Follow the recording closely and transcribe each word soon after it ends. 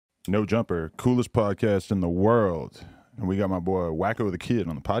No Jumper, coolest podcast in the world. And we got my boy Wacko the Kid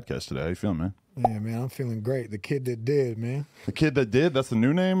on the podcast today. How you feeling, man? Yeah, man, I'm feeling great. The Kid That Did, man. The Kid That Did? That's the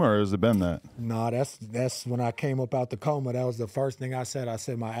new name, or has it been that? Nah, that's when I came up out the coma. That was the first thing I said. I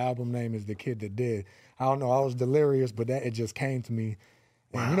said my album name is The Kid That Did. I don't know, I was delirious, but it just came to me.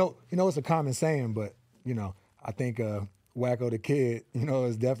 And you know, it's a common saying, but I think Wacko the Kid,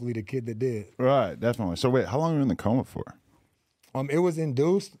 is definitely the kid that did. Right, definitely. So wait, how long were you in the coma for? It was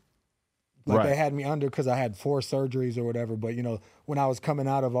induced. Like Right. they had me under because I had 4 surgeries or whatever. But when I was coming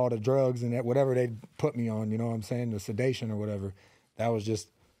out of all the drugs and whatever they put me on, you know what I'm saying, the sedation or whatever, that was just,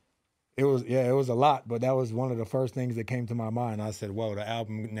 it was a lot. But that was one of the first things that came to my mind. I said, "Whoa, the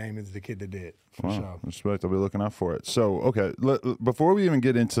album name is The Kid That Did," for sure. Respect. I'll be looking out for it. So, okay, before we even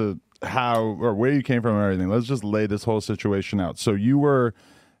get into how or where you came from and everything, let's just lay this whole situation out. So you were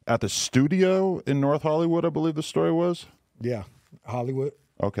at the studio in North Hollywood, I believe the story was? Yeah, Hollywood.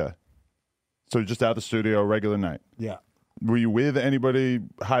 Okay. So just at the studio, regular night. Yeah. Were you with anybody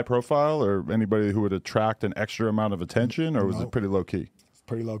high profile or anybody who would attract an extra amount of attention, or was it pretty low key? It's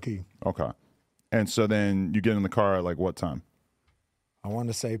pretty low key. Okay. And so then you get in the car at like what time? I want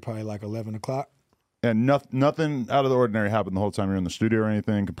to say probably like 11 o'clock. And nothing out of the ordinary happened the whole time you're in the studio or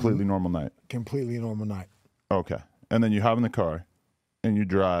anything? Completely normal night? Completely normal night. Okay. And then you hop in the car and you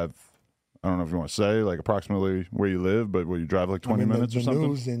drive, I don't know if you want to say like approximately where you live, but will you drive like 20 minutes or the something?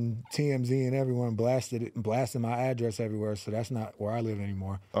 news and TMZ and everyone blasted my address everywhere, so that's not where I live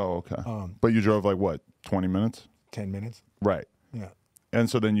anymore. Oh, okay. But you drove like what, 20 minutes? 10 minutes. Right. Yeah. And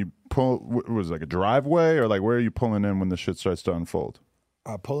so then you was it like a driveway or like where are you pulling in when the shit starts to unfold?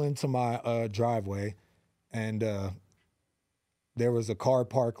 I pull into my driveway, and there was a car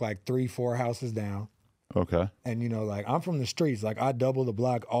parked like 3-4 houses down. Okay. And like I'm from the streets, like I double the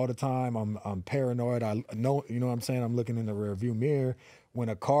block all the time. I'm paranoid. I know, what I'm saying. I'm looking in the rearview mirror. When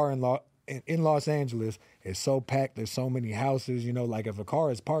a car in Los Angeles is so packed, there's so many houses. Like if a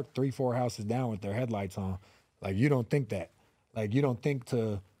car is parked 3-4 houses down with their headlights on, like you don't think that, like you don't think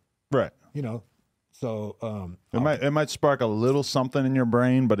to, Right. So It might spark a little something in your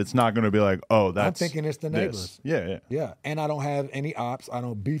brain, but it's not going to be like, oh, that's. I'm thinking it's the neighbors. Yeah. Yeah, and I don't have any ops. I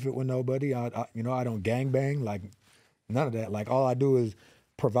don't beef it with nobody. I don't gangbang, like none of that. Like all I do is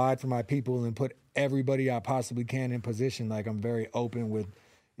provide for my people and put everybody I possibly can in position. Like I'm very open with,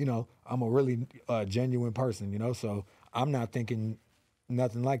 I'm a really genuine person. So I'm not thinking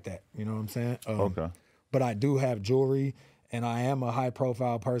nothing like that. You know what I'm saying? Okay. But I do have jewelry, and I am a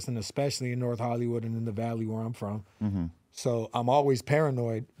high-profile person, especially in North Hollywood and in the Valley where I'm from. Mm-hmm. So I'm always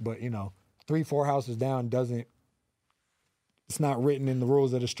paranoid, but 3-4 houses down it's not written in the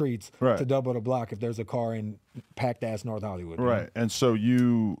rules of the streets to double the block if there's a car in packed ass North Hollywood. Right. And so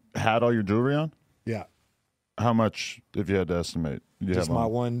you had all your jewelry on? Yeah. How much, if you had to estimate? Just my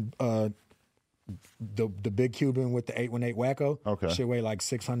one, the big Cuban with the 818 Wacko. Okay. Should weigh like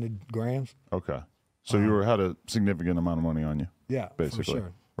 600 grams. Okay. So you had a significant amount of money on you. Yeah, basically. for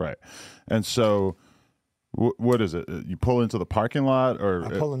sure. Right. And so what is it? You pull into the parking lot or?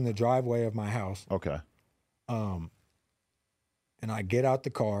 I pull in the driveway of my house. Okay. And I get out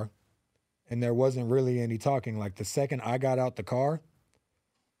the car, and there wasn't really any talking. Like the second I got out the car,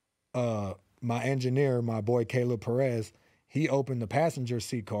 my engineer, my boy Caleb Perez, he opened the passenger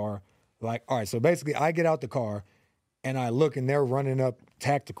seat car. Like, all right, so basically I get out the car, and I look, and they're running up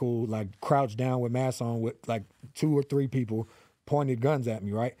tactical, like crouched down with masks on with like 2 or 3 people pointed guns at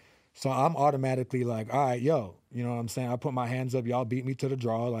me, right? So I'm automatically like, all right, yo, you know what I'm saying? I put my hands up, y'all beat me to the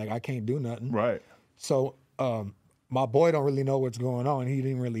draw, like I can't do nothing. Right. So my boy don't really know what's going on. He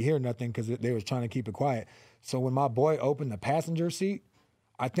didn't really hear nothing because they was trying to keep it quiet. So when my boy opened the passenger seat,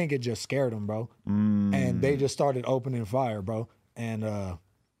 I think it just scared him, bro. And they just started opening fire, bro. And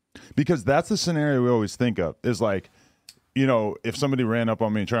because that's the scenario we always think of is like, if somebody ran up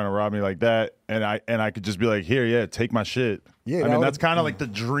on me trying to rob me like that, and I could just be like, here, yeah, take my shit. Yeah, I mean, that's kind of like the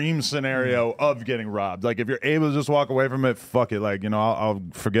dream scenario of getting robbed. Like if you're able to just walk away from it, fuck it. Like, I'll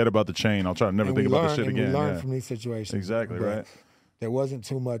forget about the chain. I'll try to never think about this shit again. We learn from these situations. Exactly, but right. There wasn't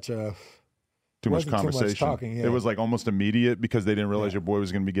too much conversation. Too much talking, yeah. It was like almost immediate because they didn't realize your boy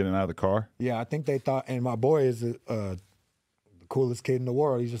was going to be getting out of the car. Yeah, I think they thought, and my boy is the coolest kid in the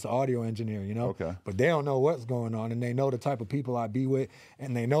world. He's just an audio engineer, Okay. But they don't know what's going on, and they know the type of people I be with,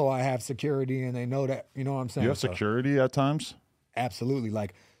 and they know I have security, and they know that, you know what I'm saying? You have security at times? Absolutely.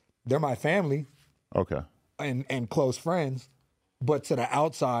 Like, they're my family. Okay. And close friends, but to the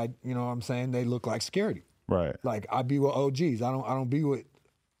outside, you know what I'm saying, they look like security. Right. Like I be with OGs. I don't be with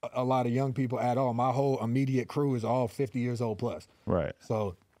a lot of young people at all. My whole immediate crew is all 50 years old plus. Right.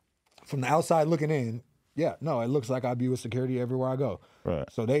 So from the outside looking in, Yeah, no, it looks like I'd be with security everywhere I go. Right.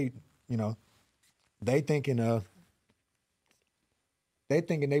 So they, you know, they thinking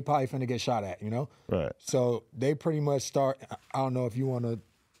they probably finna get shot at, you know? Right. So they pretty much start, I don't know if you want to,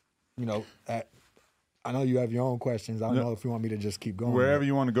 you know, I know you have your own questions. I don't know if you want me to just keep going. Wherever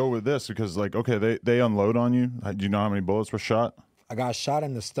you want to go with this, because like, okay, they unload on you. Do you know how many bullets were shot? I got shot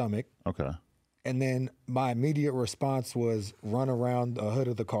in the stomach. Okay. And then my immediate response was run around the hood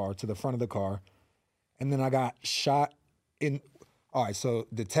of the car to the front of the car. And then I got shot in. All right, so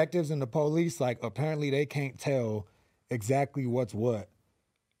detectives and the police, like, apparently they can't tell exactly what's what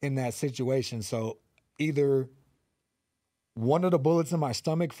in that situation. So either one of the bullets in my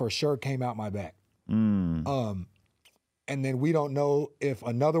stomach for sure came out my back. And then we don't know if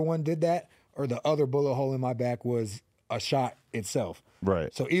another one did that or the other bullet hole in my back was a shot itself.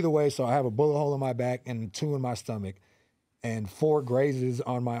 Right. So either way, so I have a bullet hole in my back and 2 in my stomach and 4 grazes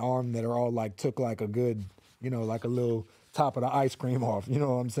on my arm that are all like took like a good, you know, like a little top of the ice cream off. You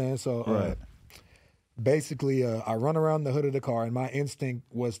know what I'm saying? So Right. basically, I run around the hood of the car and my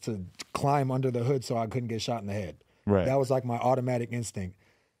instinct was to climb under the hood so I couldn't get shot in the head. Right. That was like my automatic instinct.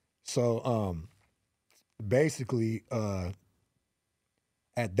 So basically,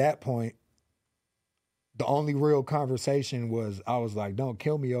 at that point, the only real conversation was I was like, don't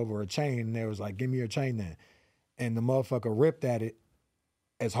kill me over a chain. And they was like, give me your chain then. And the motherfucker ripped at it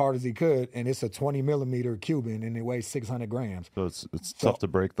as hard as he could. And it's a 20 millimeter Cuban and it weighs 600 grams. So it's tough to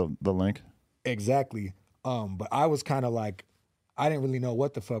break the link. Exactly. But I was kind of like, I didn't really know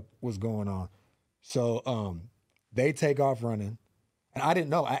what the fuck was going on. So they take off running. And I didn't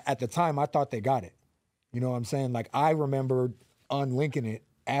know. At the time, I thought they got it. You know what I'm saying? Like, I remember unlinking it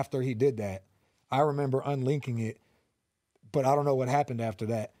after he did that. I remember unlinking it, but I don't know what happened after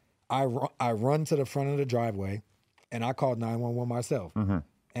that. I run to the front of the driveway, and I called 911 myself.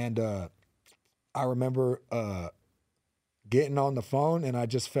 And I remember getting on the phone, and I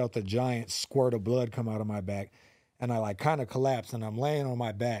just felt a giant squirt of blood come out of my back. And I, like, kind of collapsed, and I'm laying on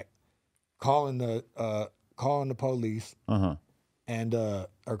my back, calling the police. And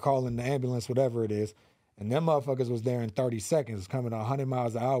or calling the ambulance, whatever it is, and them motherfuckers was there in 30 seconds, coming 100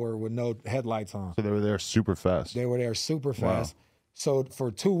 miles an hour with no headlights on. So they were there super fast. They were there super fast. Wow. So for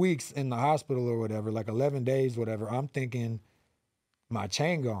 2 weeks in the hospital or whatever, like 11 days, whatever, I'm thinking my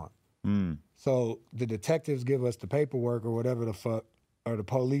chain gone. So the detectives give us the paperwork or whatever the fuck, or the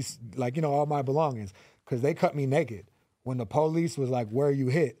police, like, you know, all my belongings, because they cut me naked. When the police was like, where you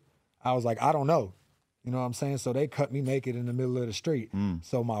hit? I was like, I don't know. You know what I'm saying? So they cut me naked in the middle of the street.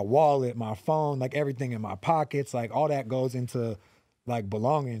 So my wallet, my phone, like everything in my pockets, like all that goes into like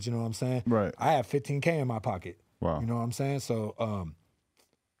belongings, you know what I'm saying? Right. I have $15K in my pocket. Wow. You know what I'm saying? So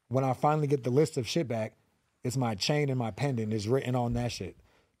when I finally get the list of shit back, it's my chain and my pendant is written on that shit.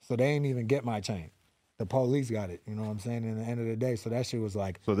 So they ain't even get my chain. The police got it, you know what I'm saying, in the end of the day. So that shit was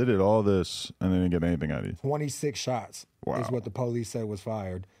like So they did all this and they didn't get anything out of you. 26 shots is what the police said was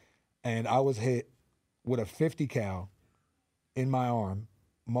fired. And I was hit with a 50 cal in my arm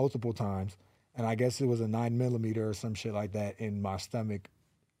multiple times. And I guess it was a 9 millimeter or some shit like that in my stomach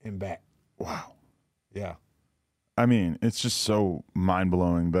and back. Wow. Yeah. I mean, it's just so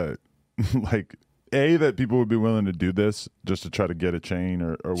mind-blowing that, like, A, that people would be willing to do this just to try to get a chain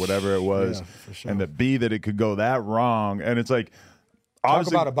or whatever it was. Yeah, for sure. And that B, that it could go that wrong. And it's like, Talk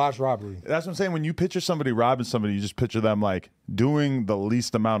obviously, about a botched robbery. that's what I'm saying. When you picture somebody robbing somebody, you just picture them like doing the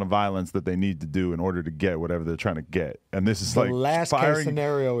least amount of violence that they need to do in order to get whatever they're trying to get. And this is The like last case firing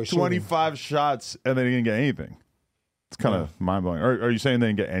scenario is shooting. 25 shots and they didn't get anything. It's kind of mind-blowing. Are you saying they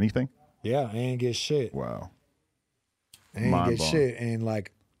didn't get anything? Yeah, I ain't get shit. Wow. I ain't get Mind-blowing. shit. And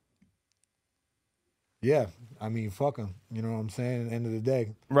like, yeah, I mean, fuck them. You know what I'm saying? At the end of the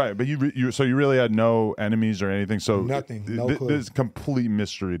day. Right, but so you really had no enemies or anything. So Nothing, no clue. This is complete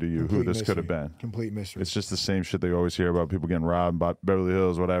mystery to you who Complete this could have mystery. been. Complete mystery. It's just the same shit that you always hear about people getting robbed, by Beverly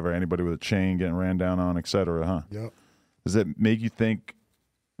Hills, whatever. Anybody with a chain getting ran down on, etc. Huh? Yep. Does it make you think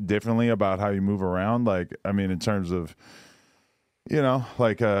differently about how you move around? Like, I mean, in terms of, you know,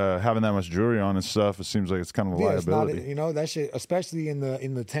 like having that much jewelry on and stuff, it seems like it's kind of a It's not, liability. you know, that shit, especially in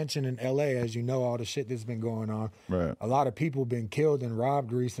the tension in LA, as you know, all the shit that's been going on. Right. A lot of people been killed and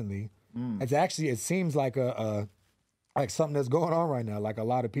robbed recently. It's actually, it seems like like something that's going on right now. Like a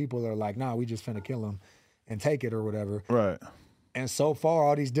lot of people are like, nah, we just finna kill them and take it or whatever. Right. And so far,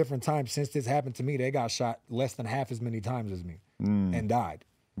 all these different times since this happened to me, they got shot less than half as many times as me and died.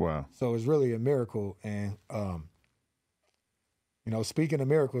 Wow. So it's really a miracle. And you know, speaking of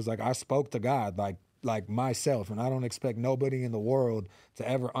miracles, like I spoke to God, like myself, and I don't expect nobody in the world to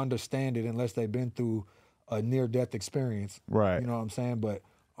ever understand it unless they've been through a near-death experience. Right. You know what I'm saying? But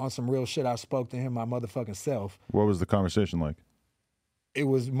on some real shit, I spoke to him my motherfucking self. What was the conversation like? It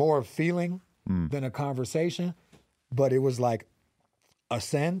was more a feeling than a conversation, but it was like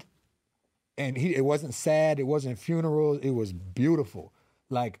ascend. And it wasn't sad, it wasn't funerals, it was beautiful.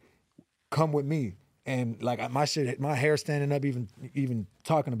 Like, come with me. And like my hair standing up even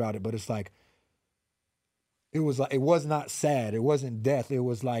talking about it, but it's like it was not sad, it wasn't death, it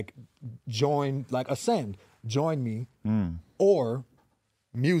was like ascend, join me, or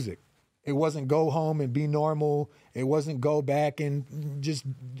music. It wasn't go home and be normal, it wasn't go back and just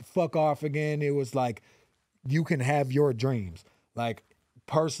fuck off again. It was like you can have your dreams. Like,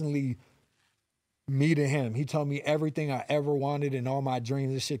 personally, me to him, he told me everything I ever wanted in all my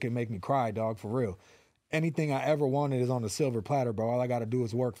dreams. This shit can make me cry, dog, for real. Anything I ever wanted is on a silver platter, bro. All I got to do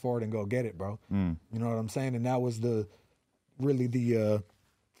is work for it and go get it, bro. You know what I'm saying? And that was really the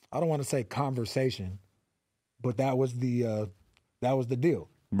I don't want to say conversation, but that was the deal.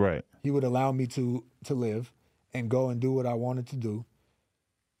 Right. He would allow me to live and go and do what I wanted to do,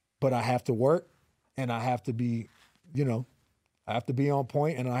 but I have to work and I have to be, I have to be on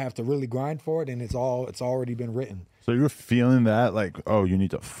point and I have to really grind for it, and it's already been written. So you were feeling that, like, oh, you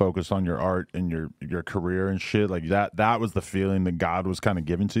need to focus on your art and your career and shit, like that was the feeling that God was kind of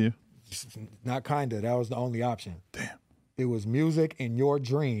giving to you? Not kinda. That was the only option. Damn. It was music and your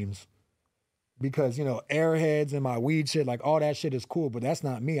dreams, because, Airheads and my weed shit, like all that shit is cool, but that's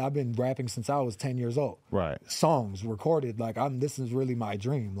not me. I've been rapping since I was 10 years old. Right. Songs recorded, like this is really my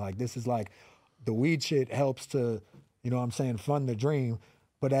dream. Like, this is like, the weed shit helps to, fund the dream.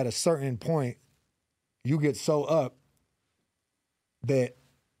 But at a certain point, you get so up that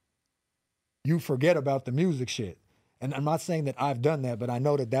you forget about the music shit. And I'm not saying that I've done that, but I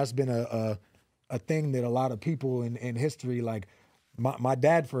know that that's been a thing that a lot of people in history, like my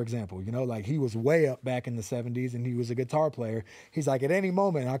dad, for example, like he was way up back in the 70s and he was a guitar player. He's like, at any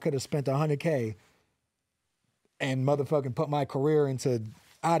moment, I could have spent $100K and motherfucking put my career into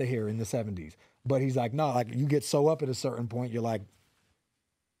out of here in the 70s. But he's like, no, like you get so up at a certain point, you're like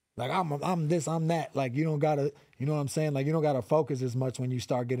I'm this, I'm that. Like, you don't gotta, you know what I'm saying? Like, you don't gotta focus as much when you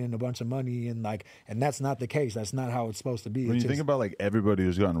start getting a bunch of money, and that's not the case. That's not how it's supposed to be. When you think about like everybody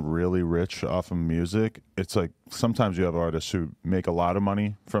who's gotten really rich off of music, it's like sometimes you have artists who make a lot of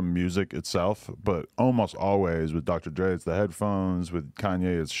money from music itself, but almost always with Dr. Dre, it's the headphones. With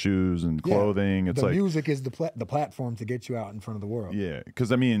Kanye, it's shoes and clothing. It's the like music is the platform to get you out in front of the world. Yeah,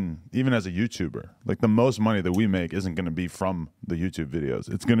 because I mean, even as a YouTuber, like the most money that we make isn't going to be from the YouTube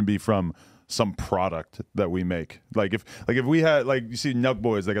videos. It's going to be from some product that we make. Like if we had, like, you see Nug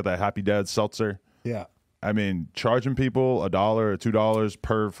Boys, they got that Happy Dad seltzer. Yeah. I mean, charging people $1 or $2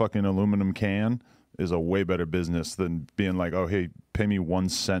 per fucking aluminum can is a way better business than being like, oh, hey, pay me 1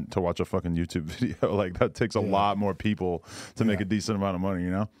 cent to watch a fucking YouTube video. Like, that takes a lot more people to make a decent amount of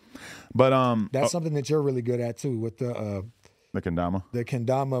money, But that's something that you're really good at too, with the kendama. The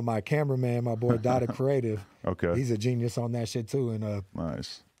kendama, my cameraman, my boy Dada Creative. Okay. He's a genius on that shit too. And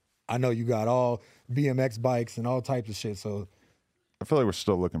nice. I know you got all BMX bikes and all types of shit. So I feel like we're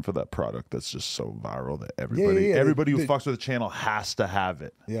still looking for that product that's just so viral that everybody who fucks with the channel has to have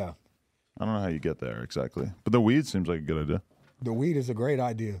it. Yeah. I don't know how you get there exactly, but the weed seems like a good idea. The weed is a great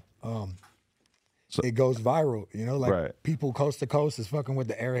idea. It goes viral, like people coast to coast is fucking with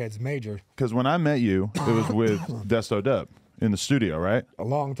the Airheads major. Because when I met you, it was with Desto Dep in the studio, right? A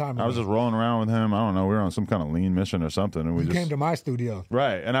long time ago. I was just rolling around with him. I don't know. We were on some kind of lean mission or something. And we came to my studio.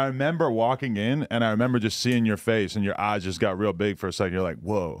 Right. And I remember walking in and I remember just seeing your face and your eyes just got real big for a second. You're like,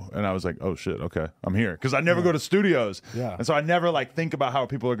 whoa. And I was like, oh shit, okay, I'm here. Because I never go to studios. Yeah. And so I never like think about how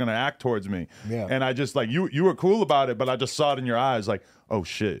people are going to act towards me. Yeah. And I just like, you were cool about it, but I just saw it in your eyes like, oh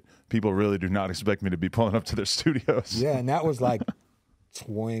shit, people really do not expect me to be pulling up to their studios. Yeah. And that was like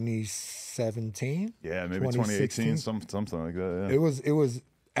 2017. Yeah, maybe 2018, something like that. Yeah. It was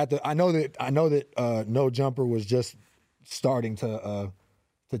at the. I know that No Jumper was just starting to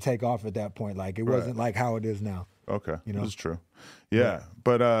take off at that point. Like, it wasn't like how it is now. Okay, this is true. Yeah,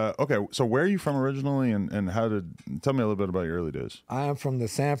 but okay. So where are you from originally, and tell me a little bit about your early days? I am from the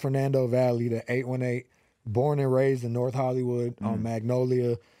San Fernando Valley, the 818. Born and raised in North Hollywood on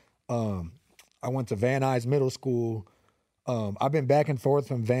Magnolia. I went to Van Nuys Middle School. I've been back and forth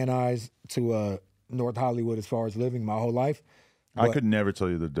from Van Nuys to North Hollywood as far as living my whole life. I could never tell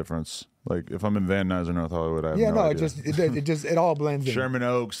you the difference. Like, if I'm in Van Nuys or North Hollywood, I have no idea. It all blends in. Sherman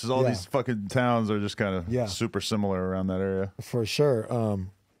Oaks, all these fucking towns are just kind of super similar around that area. For sure.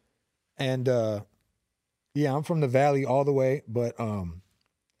 I'm from the Valley all the way, but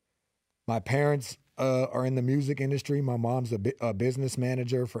my parents are in the music industry. My mom's a business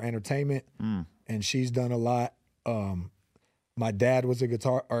manager for entertainment, and she's done a lot. My dad was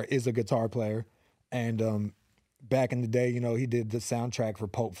is a guitar player, and back in the day, he did the soundtrack for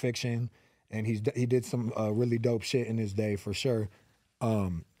Pulp Fiction, and he did some really dope shit in his day for sure.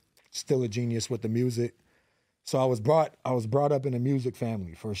 Still a genius with the music. So I was brought up in a music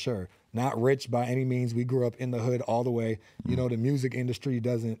family for sure. Not rich by any means. We grew up in the hood all the way. The music industry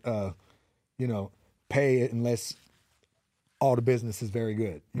doesn't pay it unless all the business is very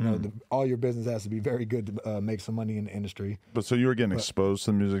good. All your business has to be very good to make some money in the industry. But so you were getting exposed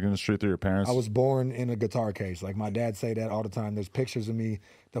to the music industry through your parents? I was born in a guitar case. Like my dad say that all the time. There's pictures of me.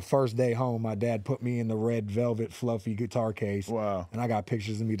 The first day home, my dad put me in the red velvet fluffy guitar case. Wow. And I got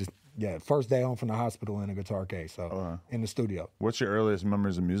pictures of me first day home from the hospital in a guitar case. So in the studio. What's your earliest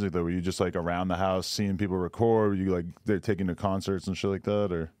memories of music though? Were you just like around the house seeing people record? Were you like they're taking to concerts and shit like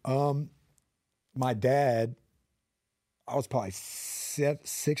that, or? My dad, I was probably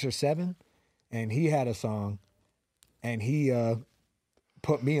 6 or 7, and he had a song, and he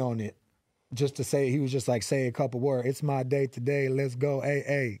put me on it just to say, he was just like, say a couple words. It's my day today. Let's go. Hey,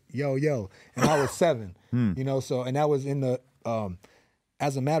 hey, yo, yo. And I was 7, so, and that was in the,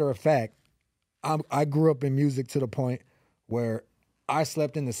 as a matter of fact, I grew up in music to the point where I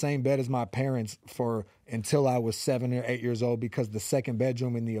slept in the same bed as my parents until I was 7 or 8 years old, because the second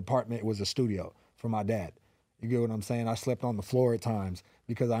bedroom in the apartment was a studio for my dad. You get what I'm saying? I slept on the floor at times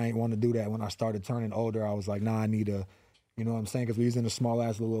because I ain't want to do that. When I started turning older, I was like, nah, I need a, you know what I'm saying? Because we was in a small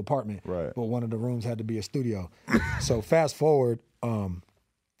ass little apartment. Right. But one of the rooms had to be a studio. So fast forward,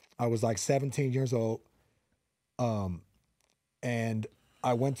 I was like 17 years old, and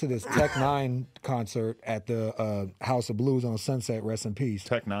I went to this Tech Nine concert at the House of Blues on Sunset. Rest in peace.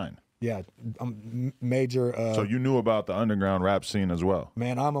 Tech Nine. Yeah, major. So you knew about the underground rap scene as well?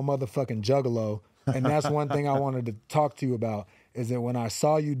 Man, I'm a motherfucking juggalo. And that's one thing I wanted to talk to you about, is that when I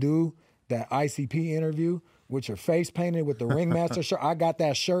saw you do that ICP interview with your face painted with the Ringmaster shirt, I got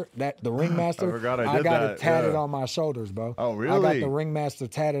that shirt, the Ringmaster. I forgot I got it tatted on my shoulders, bro. Oh, really? I got the Ringmaster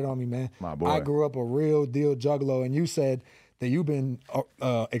tatted on me, man. My boy. I grew up a real deal juggalo, and you said that you've been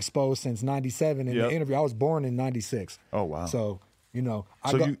exposed since 97 in the interview. I was born in 96. Oh, wow. So, you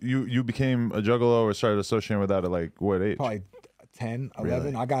you became a juggalo or started associating with that at like what age? Probably 10, 11.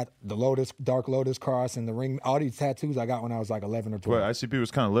 Really? I got the Dark Lotus cross and the ring. All these tattoos I got when I was like 11 or 12. Well, ICP was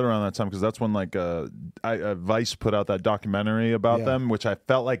kind of lit around that time because that's when like Vice put out that documentary about them, which I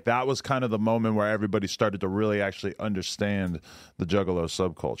felt like that was kind of the moment where everybody started to really actually understand the juggalo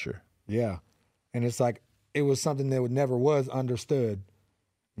subculture. Yeah, and it's like it was something that never was understood,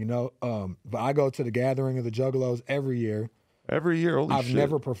 But I go to the gathering of the Juggalos every year. Every year, holy I've shit.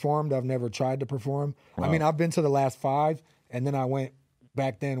 never performed. I've never tried to perform. Wow. I mean, I've been to the last 5, and then I went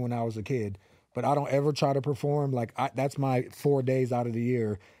back then when I was a kid. But I don't ever try to perform. Like that's my 4 days out of the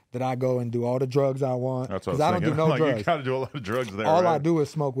year that I go and do all the drugs I want. That's what I was I don't thinking. do no like, drugs. You got to do a lot of drugs there. All right? I do is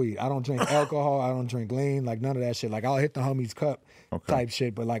smoke weed. I don't drink alcohol. I don't drink lean. Like none of that shit. Like I'll hit the homie's cup type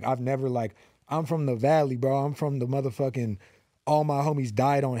shit. But like I've never I'm from the valley, bro. I'm from the motherfucking. All my homies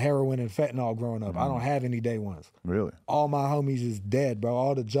died on heroin and fentanyl growing up. I don't have any day ones. Really? All my homies is dead, bro.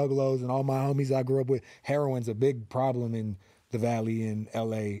 All the juggalos and all my homies I grew up with. Heroin's a big problem in the valley in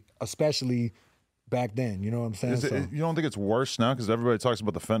L.A., especially back then. You know what I'm saying? You don't think it's worse now? Because everybody talks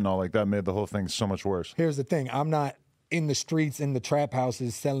about the fentanyl. Like that made the whole thing so much worse. Here's the thing. I'm not in the streets, in the trap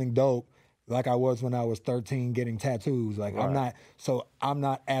houses selling dope like I was when I was 13 getting tattoos. Like I'm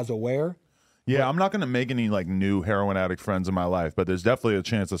not as aware. Yeah, I'm not going to make any like new heroin addict friends in my life, but there's definitely a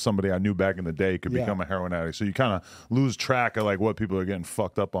chance that somebody I knew back in the day could become a heroin addict. So you kind of lose track of like what people are getting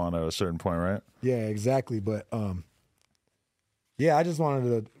fucked up on at a certain point, right? Yeah, exactly. But I just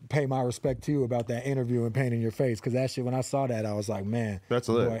wanted to pay my respect to you about that interview and painting your face, because that shit, when I saw that, I was like, man, that's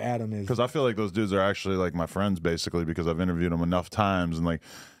boy, lit. Adam is. Because I feel like those dudes are actually like my friends basically, because I've interviewed them enough times and like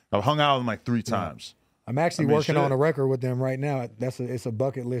I've hung out with them like 3 times. I'm actually working on a record with them right now. It's a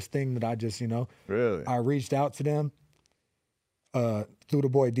bucket list thing that I just, Really? I reached out to them through the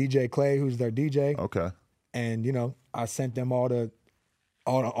boy DJ Clay, who's their DJ. Okay. And, I sent them all the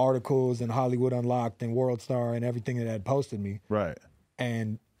articles and Hollywood Unlocked and World Star and everything that had posted me. Right.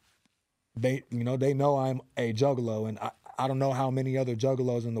 And they know I'm a juggalo, and I don't know how many other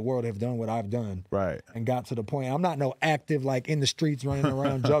juggalos in the world have done what I've done. Right. And got to the point. I'm not no active, like in the streets running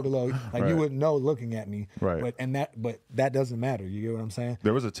around juggalo. Like you wouldn't know looking at me. Right. But that doesn't matter. You get what I'm saying?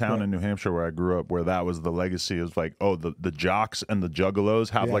 There was a town in New Hampshire where I grew up where that was the legacy. It was like, the jocks and the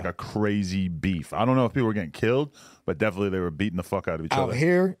juggalos have like a crazy beef. I don't know if people were getting killed, but definitely they were beating the fuck out of each other. Out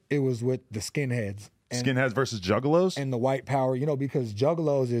here, it was with the skinheads. Skinheads versus juggalos? And the white power, because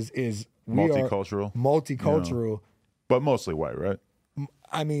juggalos is we multicultural. are multicultural. But mostly white, right?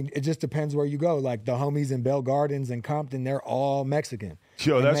 I mean, it just depends where you go. Like the homies in Bell Gardens and Compton, they're all Mexican.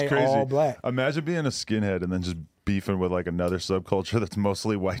 Yo, and that's they crazy. all black. Imagine being a skinhead and then just beefing with like another subculture that's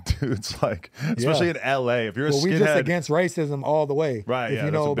mostly white dudes. Like, especially in LA, if you're a Well, we skinhead, just against racism all the way. Right, If yeah,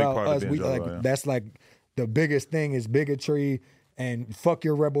 you that's know a big about part of us, being we Jello, like yeah. that's like the biggest thing is bigotry and fuck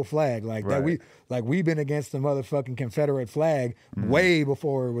your rebel flag. Like that we've been against the motherfucking Confederate flag way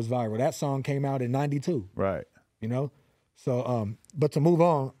before it was viral. That song came out in '92. right? You know? So but to move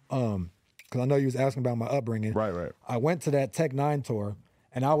on, because I know you was asking about my upbringing. Right. I went to that Tech Nine tour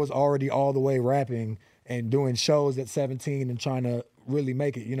and I was already all the way rapping and doing shows at 17 and trying to really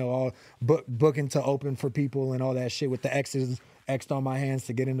make it, you know, all booking to open for people and all that shit with the X's X'd on my hands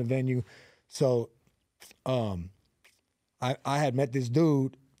to get in the venue. So I had met this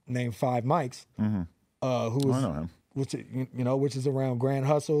dude named Five Mics, who was, I know him. which is around Grand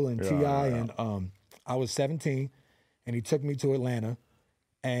Hustle and T.I. And I was 17 and he took me to Atlanta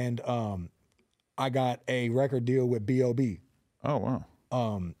and I got a record deal with B.O.B. Oh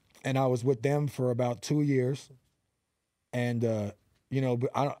wow. And I was with them for about 2 years. And but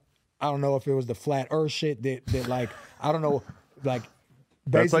I don't know if it was the flat earth shit that like I don't know, like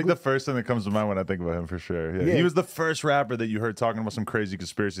That's like basically- the first thing that comes to mind when I think about him for sure. Yeah. Yeah. He was the first rapper that you heard talking about some crazy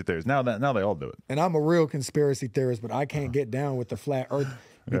conspiracy theories. Now they all do it. And I'm a real conspiracy theorist, but I can't get down with the flat earth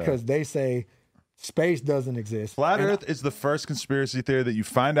because they say space doesn't exist. Flat And Earth is the first conspiracy theory that you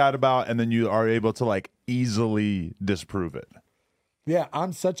find out about and then you are able to like easily disprove it. Yeah,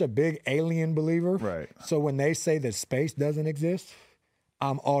 I'm such a big alien believer. Right. So when they say that space doesn't exist,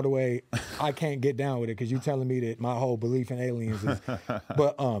 I'm all the way, I can't get down with it because you're telling me that my whole belief in aliens is.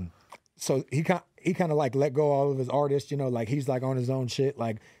 But so he kind of like let go all of his artists, you know, like he's like on his own shit.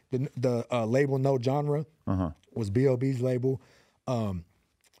 Like the label No Genre was B.O.B.'s label.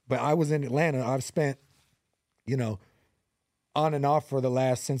 But I was in Atlanta. I've spent, you know, on and off for the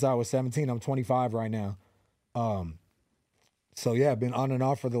last, since I was 17. I'm 25 right now. So yeah, I've been on and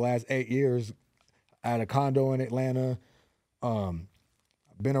off for the last 8 years. I had a condo in Atlanta.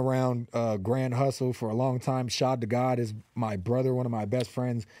 Been around Grand Hustle for a long time. Shad to God is my brother, one of my best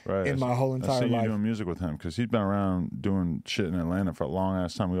friends in my whole entire I've seen life. you doing music with him because he's been around doing shit in Atlanta for a long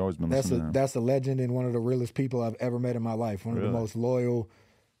ass time. We've always been listening to him. That's a legend and one of the realest people I've ever met in my life. One of the most loyal,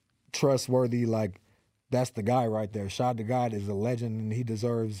 trustworthy, like that's the guy right there. Shad to God is a legend and he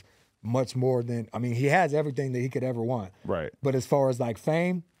deserves much more than, I mean, he has everything that he could ever want. Right. But as far as like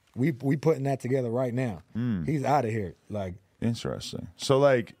fame, we putting that together right now. He's out of here. Like, Interesting. So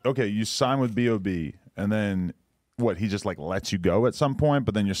like, okay, you sign with B.O.B. and then what, he just like lets you go at some point,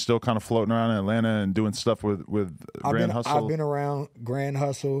 but then you're still kind of floating around in Atlanta and doing stuff with Grand Hustle? I've been around Grand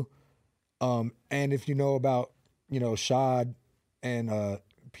Hustle. And if you know about, you know, Shad and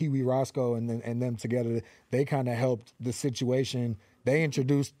Pee Wee Roscoe and them together, they kind of helped the situation. They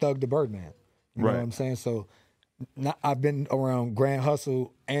introduced Thug the Birdman. You know what I'm saying? So I've been around Grand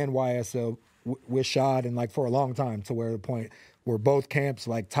Hustle and YSL with Shad and like for a long time to where the point where both camps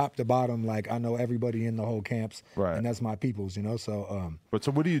like top to bottom, like I know everybody in the whole camps, Right. and that's my peoples, you know. So But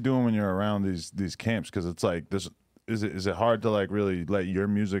so what are you doing when you're around these camps? Because it's like this. Is it hard to like really let your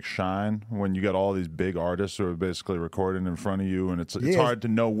music shine when you got all these big artists who are basically recording in front of you, and it's hard to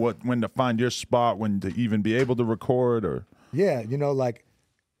know when to find your spot, when to even be able to record or yeah, you know, like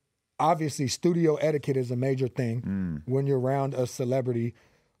obviously studio etiquette is a major thing when you're around a celebrity,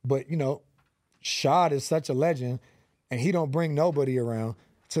 but you know, Shad is such a legend, and he don't bring nobody around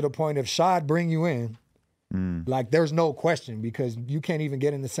to the point if Shad bring you in, like there's no question because you can't even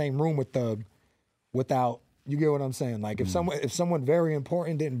get in the same room with Thug without. You get what I'm saying? Like if someone very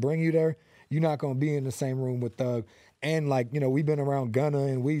important didn't bring you there, you're not gonna be in the same room with Thug. And like, you know, we've been around Gunna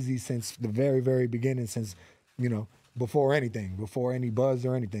and Weezy since the very, very beginning, since, you know, before anything, before any buzz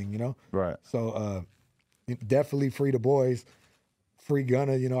or anything, you know? right. So definitely free the boys, free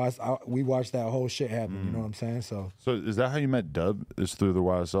Gunna, you know, we watched that whole shit happen, you know what I'm saying? So is that how you met Dub? Is through the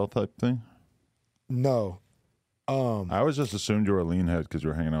YSL type thing? no. I always just assumed you were a lean head because you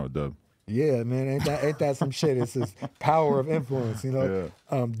were hanging out with Dub. Yeah, man, ain't that some shit? It's this power of influence, you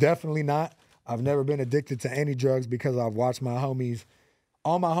know. Definitely not. I've never been addicted to any drugs because I've watched my homies.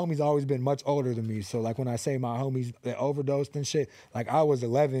 All my homies always been much older than me. So like when I say my homies that overdosed and shit, like I was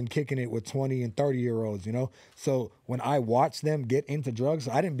 11 kicking it with 20 and 30-year-olds, you know? So when I watched them get into drugs,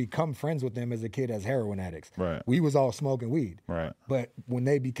 I didn't become friends with them as a kid as heroin addicts. Right. We was all smoking weed. Right. But when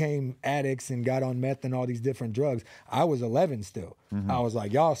they became addicts and got on meth and all these different drugs, I was 11 still. I was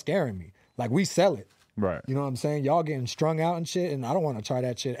like, y'all scaring me. Like we sell it. Right. You know what I'm saying? Y'all getting strung out and shit, and I don't want to try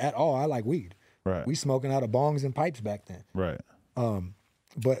that shit at all. I like weed. Right. We smoking out of bongs and pipes back then. Right.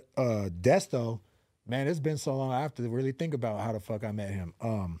 But Desto, Man, it's been so long. I have to really think about how the fuck I met him.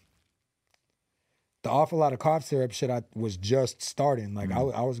 The Awful Lot of Cough Syrup shit, I was just starting. Like,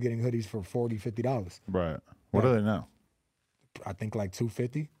 I was getting hoodies for $40, $50. Right. What are they now? I think like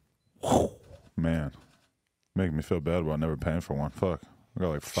 $250. Man, making me feel bad about never paying for one. Fuck. I got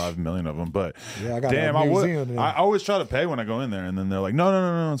like 5 million of them, but Yeah, I got damn, a museum to them. I always try to pay when I go in there, and then they're like,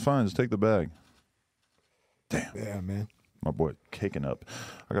 no, it's fine, just take the bag. Damn. Yeah, man. My boy caking up.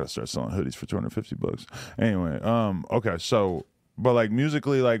 I gotta start selling hoodies for $250. Anyway, okay, so but like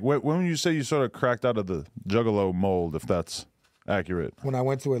musically, like when you say you sort of cracked out of the Juggalo mold, if that's accurate. When I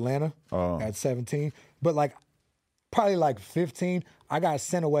went to Atlanta at 17, but like probably like 15, I got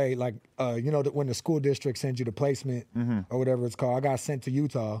sent away. Like when the school district sends you the placement or whatever it's called, I got sent to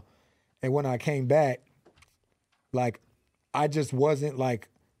Utah, and when I came back, like I just wasn't like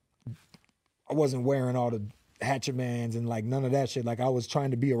I wasn't wearing all the Hatchet Mans and like none of that shit. Like I was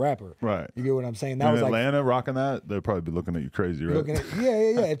trying to be a rapper. Right. You get what I'm saying? That In was Atlanta like rocking that, they'd probably be looking at you crazy, right?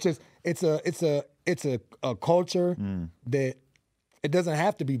 yeah. It's a culture that it doesn't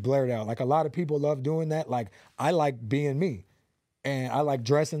have to be blurred out. Like a lot of people love doing that. Like I like being me. And I like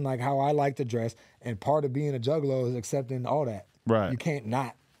dressing like how I like to dress. And part of being a juggalo is accepting all that. Right. You can't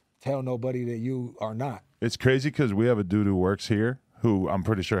not tell nobody that you are not. It's crazy because we have a dude who works here who I'm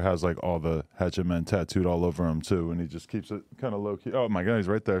pretty sure has like all the Hatchet Men tattooed all over him too, and he just keeps it kind of low key. Oh my god, he's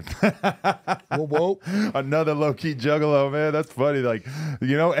right there. Whoa. Another low key juggalo, man. That's funny. Like,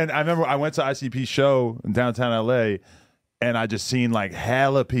 and I remember I went to ICP show in downtown LA, and I just seen like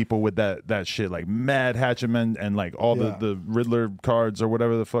hella people with that shit, like mad Hatchet Men and like all the Riddler cards or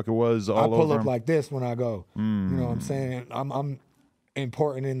whatever the fuck it was. All I pull over up him. like this when I go. You know what I'm saying? I'm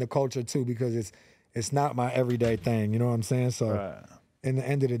important in the culture too because it's not my everyday thing. You know what I'm saying? So in the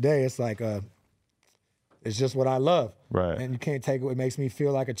end of the day, it's like it's just what I love. Right. And you can't take it. It makes me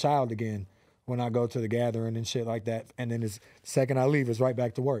feel like a child again when I go to the gathering and shit like that. And then the second I leave, it's right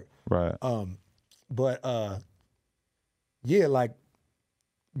back to work. Right. Yeah, like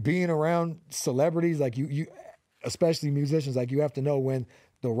being around celebrities, like you especially musicians, like you have to know when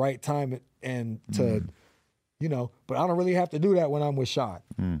the right time and to but I don't really have to do that when I'm with Shad.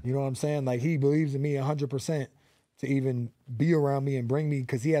 You know what I'm saying? Like he believes in me 100% to even be around me and bring me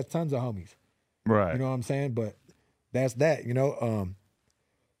because he has tons of homies. Right. You know what I'm saying? But that's that,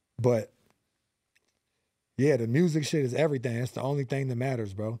 but yeah, the music shit is everything. That's the only thing that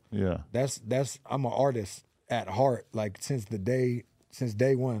matters, bro. Yeah. That's I'm an artist at heart, like since day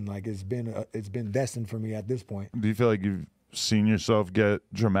one. Like it's been destined for me at this point. Do you feel like you've seen yourself get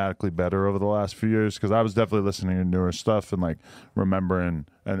dramatically better over the last few years? Because I was definitely listening to newer stuff and like remembering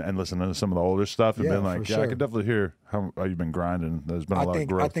and listening to some of the older stuff and being like, I could definitely hear how you've been grinding. There's been a lot of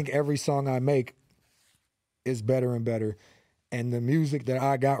growth. I think every song I make is better and better. And the music that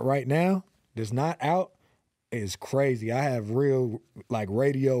I got right now that's not out is crazy. I have real like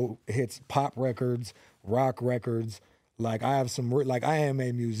radio hits, pop records, rock records. Like I have I am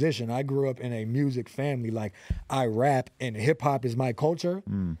a musician. I grew up in a music family. Like I rap and hip hop is my culture,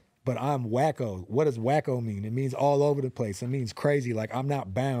 but I'm wacko. What does wacko mean? It means all over the place. It means crazy. Like I'm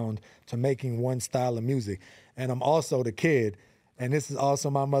not bound to making one style of music. And I'm also the kid. And this is also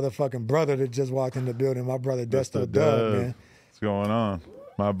my motherfucking brother that just walked in the building. My brother Desto Dub, man. What's going on?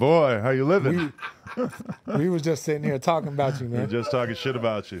 My boy, how you living? We was just sitting here talking about you, man. We're just talking shit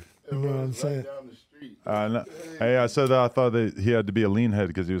about you. You know what I'm saying? No. Hey, I said that I thought that he had to be a lean head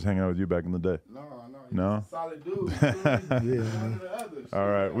because he was hanging out with you back in the day. No? Solid dude. Yeah, man. All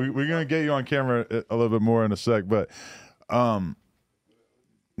right. We're going to get you on camera a little bit more in a sec, but man,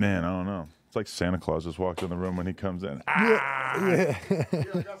 I don't know. It's like Santa Claus just walked in the room when he comes in. Yeah. I got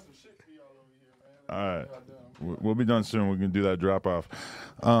some shit for y'all over here, man. All right. We'll be done soon. We can do that drop off.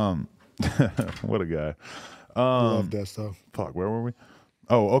 What a guy. Love that stuff. Fuck, where were we?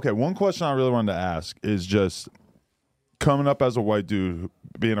 Oh, okay. One question I really wanted to ask is just coming up as a white dude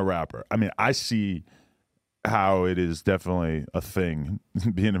being a rapper. I mean, I see how it is definitely a thing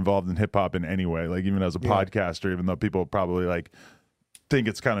being involved in hip hop in any way, like even as a podcaster, even though people probably like think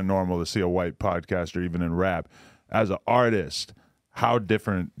it's kind of normal to see a white podcaster even in rap. As an artist, how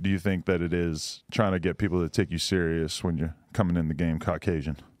different do you think that it is trying to get people to take you serious when you're coming in the game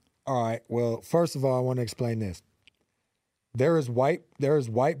Caucasian? All right. Well, first of all, I want to explain this. There is white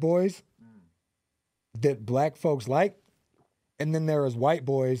boys that black folks like, and then there is white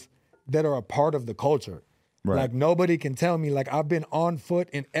boys that are a part of the culture. Right. Like nobody can tell me, like I've been on foot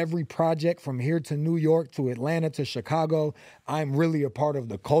in every project from here to New York to Atlanta to Chicago. I'm really a part of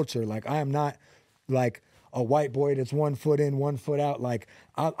the culture. Like I am not like a white boy that's 1 foot in, 1 foot out. Like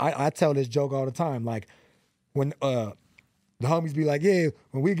I tell this joke all the time. Like when the homies be like, yeah,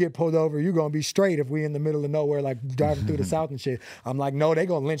 when we get pulled over, you gonna be straight if we in the middle of nowhere, like driving through the South and shit. I'm like, no, they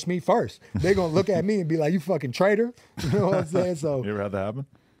gonna lynch me first. They gonna look at me and be like, you fucking traitor. You know what I'm saying? So You ever had that happen?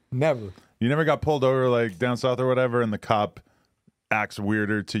 never. You never got pulled over like down south or whatever, and the cop acts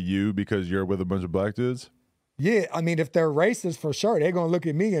weirder to you because you're with a bunch of black dudes? Yeah, I mean, if they're racist for sure, they're gonna look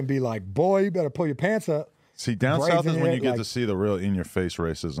at me and be like, boy, you better pull your pants up. See, down south is when you Brazen, get like- to see the real in-your-face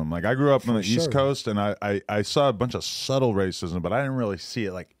racism. Like, I grew up on the East sure. Coast, and I saw a bunch of subtle racism, but I didn't really see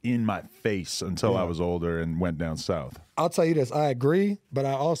it, like, in my face until I was older and went down south. I'll tell you this, I agree, but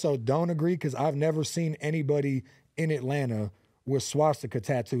I also don't agree because I've never seen anybody in Atlanta with swastika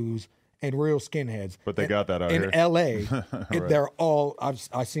tattoos and real skinheads. But they got that out in here. LA. They're all,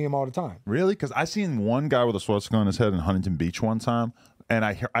 I see them all the time. Really? Because I seen one guy with a swastika on his head in Huntington Beach one time, and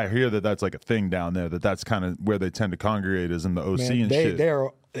I hear that that's like a thing down there, that's kind of where they tend to congregate is in the OC Man, and they shit.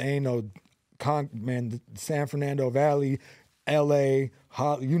 they ain't no man. San Fernando Valley, L.A.,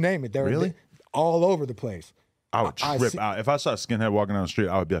 you name it. They're Really? all over the place. I would I trip see- out. If I saw a skinhead walking down the street,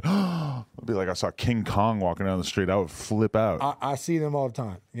 I would be like, I'd be like I saw King Kong walking down the street. I would flip out. I see them all the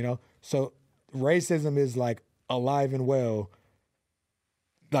time. You know, so racism is like alive and well.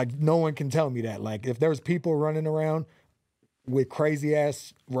 Like no one can tell me that. Like if there's people running around with crazy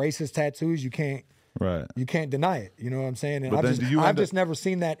ass racist tattoos, you can't Right. deny it. You know what I'm saying? And But then do you I've end up- just never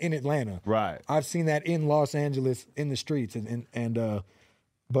seen that in Atlanta. Right. I've seen that in Los Angeles in the streets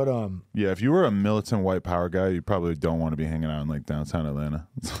but Yeah, if you were a militant white power guy, you probably don't want to be hanging out in like downtown Atlanta.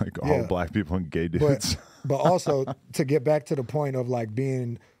 It's like all Yeah. black people and gay dudes. but also to get back to the point of like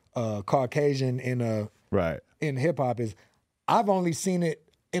being Caucasian Right. in hip hop is I've only seen it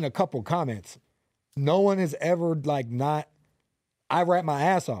in a couple comments. No one has ever like not. I rap my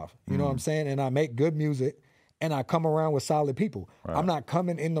ass off, you know what I'm saying, and I make good music, and I come around with solid people. I'm not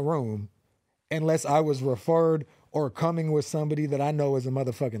coming in the room unless I was referred or coming with somebody that I know is a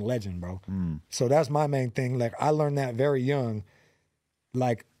motherfucking legend, bro. So that's my main thing. Like I learned that very young.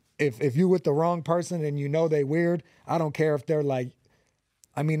 Like if you with the wrong person and you know they weird, I don't care if they're like.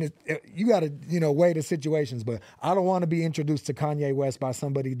 I mean, you got to, weigh the situations, but I don't want to be introduced to Kanye West by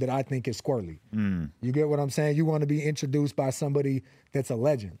somebody that I think is squirrely. You get what I'm saying? You want to be introduced by somebody that's a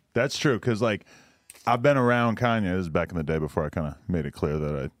legend. That's true, because like I've been around Kanye. This is back in the day before I kind of made it clear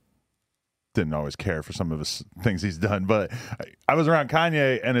that I didn't always care for some of his things he's done. But I was around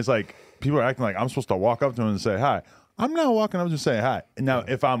Kanye, and it's like people are acting like I'm supposed to walk up to him and say hi. I'm not walking up and saying hi. Now,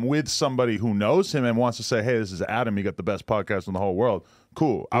 if I'm with somebody who knows him and wants to say, hey, this is Adam, you got the best podcast in the whole world,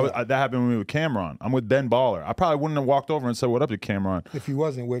 cool. That happened with me with Cameron. I'm with Ben Baller. I probably wouldn't have walked over and said, what up to Cameron? If you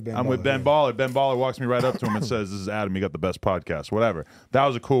wasn't with Ben I'm with Ben Baller. Ben Baller walks me right up to him and says, this is Adam, you got the best podcast, whatever. That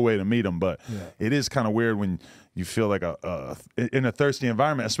was a cool way to meet him, but it is kind of weird when you feel like in a thirsty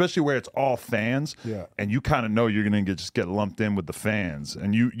environment, especially where it's all fans, and you kind of know you're going to just get lumped in with the fans,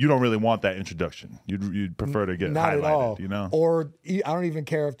 and you don't really want that introduction. You'd prefer to get Not highlighted, at all. you know? Or I don't even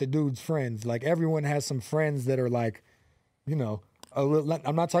care if the dude's friends. Like everyone has some friends that are like,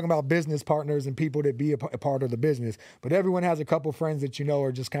 I'm not talking about business partners and people that be a part of the business, but everyone has a couple friends that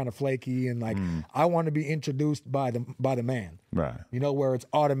are just kind of flaky and like I want to be introduced by the man, Right. where it's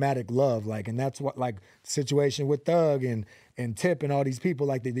automatic love, like, and that's what like situation with Thug and Tip and all these people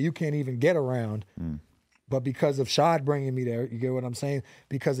like that you can't even get around. But because of Shad bringing me there, you get what I'm saying?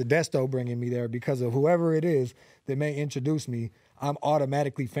 Because of Desto bringing me there, because of whoever it is that may introduce me, I'm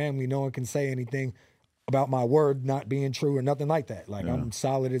automatically family. No one can say anything about my word not being true or nothing like that. Like I'm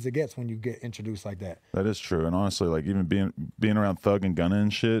solid as it gets when you get introduced like that. That is true. And honestly, like even being around Thug and Gunna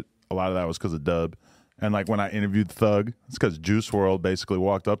and shit, a lot of that was because of Dub. And like when I interviewed Thug, it's because Juice WRLD basically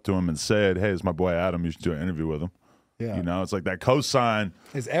walked up to him and said, hey, it's my boy Adam, you should do an interview with him. Yeah. It's like that cosign,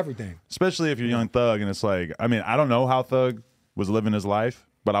 It's everything. especially if you're Young Thug. And it's like, I mean, I don't know how Thug was living his life,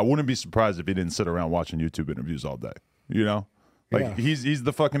 but I wouldn't be surprised if he didn't sit around watching YouTube interviews all day, Like Yeah. he's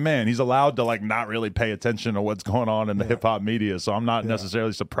the fucking man. He's allowed to like not really pay attention to what's going on in the hip hop media. So I'm not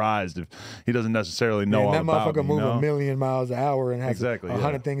necessarily surprised if he doesn't necessarily know all that about motherfucker it, you move know? 1,000,000 miles an hour and has Exactly,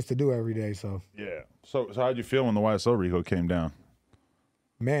 100 things to do every day. So Yeah. So how'd you feel when the YSL Rico came down?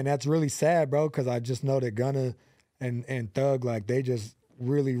 man, that's really sad, bro, because I just know that Gunna and Thug, like, they just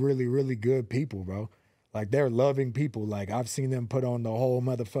really, really, really good people, bro. Like, they're loving people. Like, I've seen them put on the whole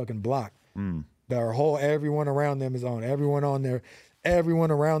motherfucking block. Everyone around them is on. Everyone on there,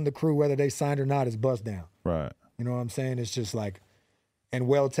 everyone around the crew, whether they signed or not, is bust down. Right. You know what I'm saying? It's just like, and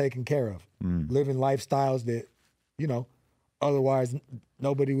well taken care of. Living lifestyles that, otherwise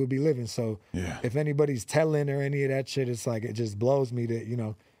nobody would be living. So Yeah. if anybody's telling or any of that shit, it's like, it just blows me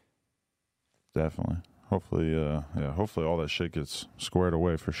that, Definitely. Hopefully all that shit gets squared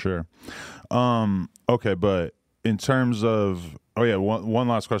away for sure. Okay, but in terms of, one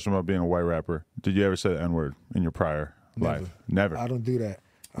last question about being a white rapper. Did you ever say the N-word in your prior life? Never. I don't do that.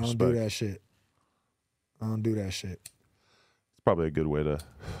 I don't do Respect. that shit. I don't do that shit. It's probably a good way to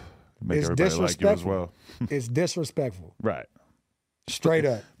make It's everybody like you as disrespectful. well. It's disrespectful. Right. Straight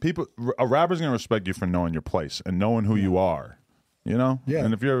up. A rapper's gonna respect you for knowing your place and knowing who you are. You know? Yeah.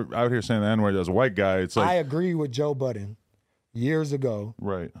 And if you're out here saying the N-word as a white guy, it's like I agree with Joe Budden years ago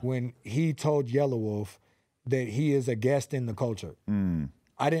right. when he told Yellow Wolf that he is a guest in the culture.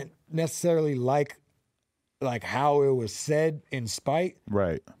 I didn't necessarily like how it was said in spite,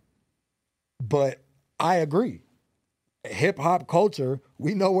 Right. but I agree. Hip hop culture,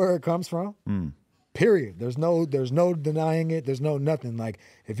 we know where it comes from. Period. There's no denying it. There's no nothing. Like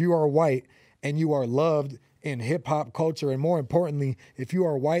if you are white and you are loved in hip hop culture, and more importantly, if you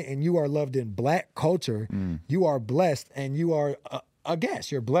are white and you are loved in black culture, you are blessed and you are a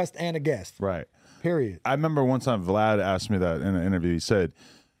guest. You're blessed and a guest. Right. Period. I remember one time Vlad asked me that in an interview. He said,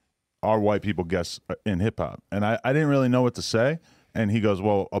 "Are white people guests in hip hop?" And I didn't really know what to say. And he goes,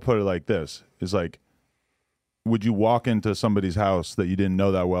 "Well, I'll put it like this: it's like, would you walk into somebody's house that you didn't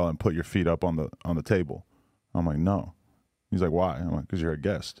know that well and put your feet up on the table?" I'm like, "No." He's like, "Why?" I'm like, "Because you're a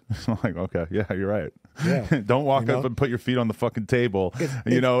guest." I'm like, "Okay, yeah, you're right. Yeah. Don't walk up and put your feet on the fucking table. It's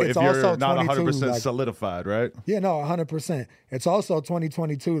if you're also not 22, 100% like- solidified, right?" Yeah, no, 100%. It's also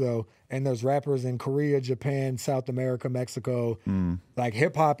 2022 though, and there's rappers in Korea, Japan, South America, Mexico. Like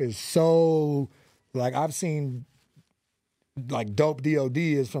hip hop is so, like I've seen, like Dope DOD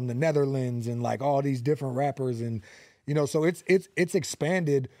is from the Netherlands, and like all these different rappers, and so it's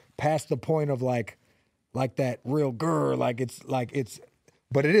expanded past the point of like that real girl,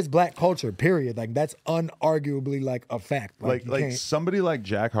 but it is black culture, period. Like that's unarguably like a fact. Like you can't- somebody like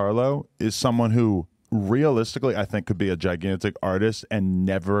Jack Harlow is someone who realistically I think could be a gigantic artist and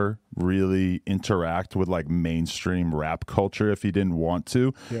never really interact with like mainstream rap culture if he didn't want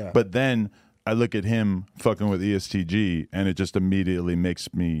to. Yeah. But then I look at him fucking with ESTG and it just immediately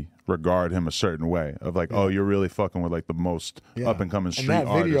makes me regard him a certain way of like, oh, you're really fucking with like the most up and coming street and that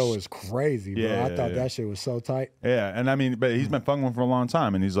artists. video is crazy, bro. Yeah, I thought yeah. that shit was so tight. Yeah, and I mean, but he's been fucking with him for a long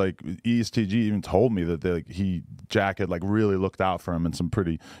time, and he's like, ESTG even told me that Jack had like really looked out for him in some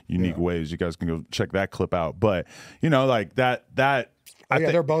pretty unique ways. You guys can go check that clip out. But like that. I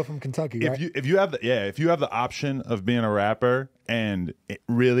think They're both from Kentucky, right? if you have the option of being a rapper and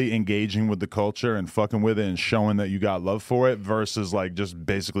really engaging with the culture and fucking with it and showing that you got love for it versus like just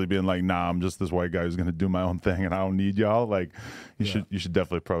basically being like, nah, I'm just this white guy who's gonna do my own thing and I don't need y'all. Like you should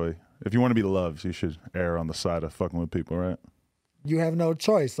definitely probably, if you want to be loved, you should err on the side of fucking with people, right? You have no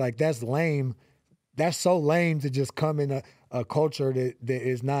choice. Like that's lame. That's so lame to just come in a culture that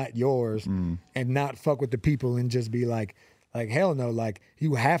is not yours and not fuck with the people and just be like hell no. Like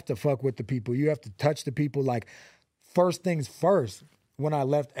you have to fuck with the people. You have to touch the people. Like first things first. When I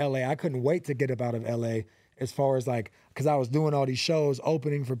left LA, I couldn't wait to get up out of LA. As far as like, because I was doing all these shows,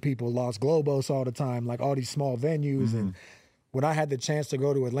 opening for people, Los Globos all the time, like all these small venues. And when I had the chance to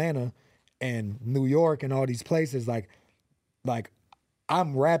go to Atlanta and New York and all these places, like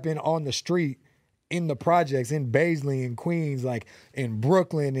I'm rapping on the street in the projects in Baisley and Queens, like in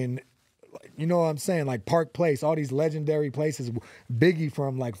Brooklyn and you know what I'm saying, like Park Place, all these legendary places. Biggie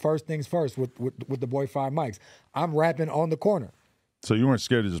from like First Things First with the boy Five Mics. I'm rapping on the corner. So you weren't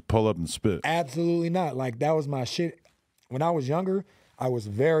scared to just pull up and spit? Absolutely not. Like that was my shit. When I was younger, I was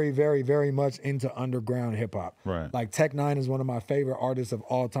very, very, very much into underground hip hop. Right. Like Tech Nine is one of my favorite artists of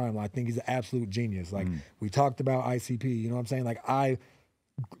all time. I think he's an absolute genius. Like we talked about ICP. You know what I'm saying? Like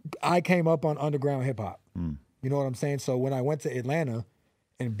I came up on underground hip hop. You know what I'm saying? So when I went to Atlanta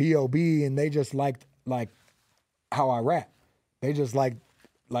and B.O.B. and they just liked like how I rap. They just liked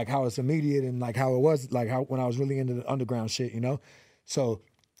like how it's immediate and like how it was, like how when I was really into the underground shit, you know? So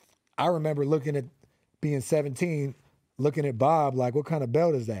I remember looking at being 17, looking at Bob, like, what kind of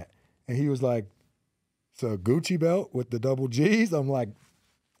belt is that? And he was like, it's a Gucci belt with the double G's. I'm like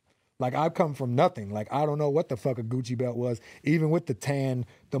I come from nothing. Like, I don't know what the fuck a Gucci belt was, even with the tan,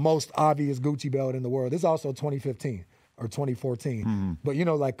 the most obvious Gucci belt in the world. This is also 2015 or 2014. But, you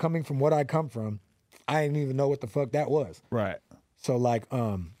know, like, coming from what I come from, I didn't even know what the fuck that was. Right. So, like,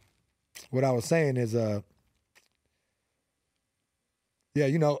 what I was saying is, yeah,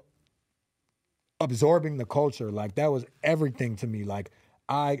 you know, absorbing the culture, like, that was everything to me. Like,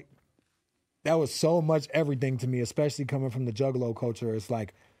 that was so much everything to me, especially coming from the Juggalo culture. It's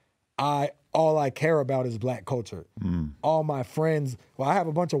like, all I care about is black culture. All my friends, well, I have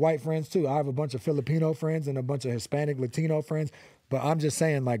a bunch of white friends too. I have a bunch of Filipino friends and a bunch of Hispanic, Latino friends. But I'm just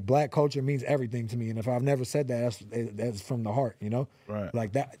saying, like, black culture means everything to me. And if I've never said that, that's from the heart, you know? Right.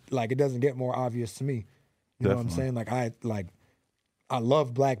 Like that, like, it doesn't get more obvious to me. You know what I'm saying? I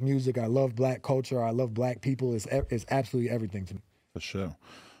love black music. I love black culture. I love black people. It's absolutely everything to me. For sure.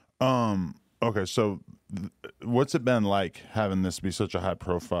 Okay, so what's it been like having this be such a high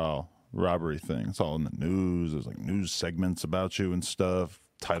profile robbery thing? It's all in the news. There's like news segments about you and stuff.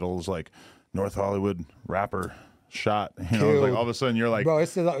 Titles like North Hollywood rapper shot. You know, like all of a sudden you're like, bro,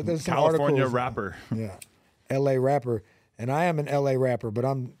 there's some California articles, rapper. Yeah, L.A. rapper, and I am an L.A. rapper, but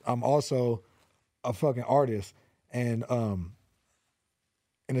I'm also a fucking artist. And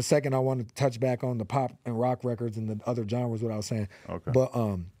in a second, I want to touch back on the pop and rock records and the other genres. What I was saying. Okay. But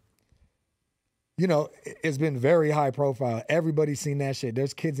you know, it's been very high profile. Everybody's seen that shit.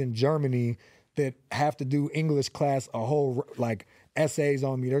 There's kids in Germany that have to do English class, a whole like essays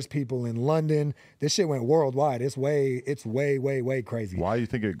on me. There's people in London. This shit went worldwide. It's way crazy. Why do you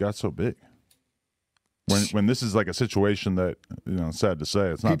think it got so big? When this is like a situation that, you know, sad to say,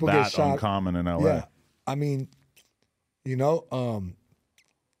 it's not People that get shot. uncommon in LA. Yeah, I mean, you know,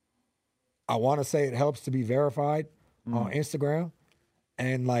 I want to say it helps to be verified on Instagram,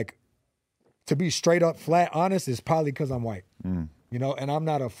 and like to be straight up flat honest is probably because I'm white. You know, and I'm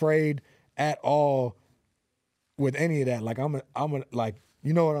not afraid at all with any of that. Like I'm like,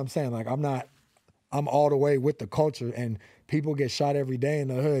 you know what I'm saying? Like I'm all the way with the culture, and people get shot every day in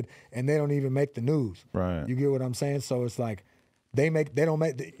the hood and they don't even make the news. Right. You get what I'm saying? So it's like they don't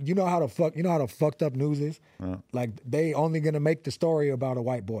make you know how the fucked up news is? Like they only gonna make the story about a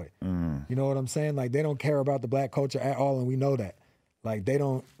white boy. You know what I'm saying? Like they don't care about the black culture at all, and we know that. Like they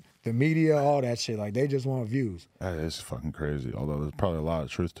don't, the media, all that shit, like they just want views. That is fucking crazy, although there's probably a lot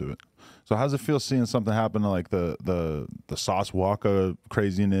of truth to it. So how's it feel seeing something happen to like the Sauce Walka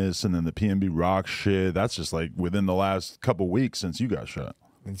craziness and then the PNB Rock shit? That's just like within the last couple weeks since you got shot.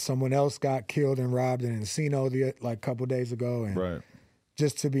 And someone else got killed and robbed in Encino like a couple days ago. And Right.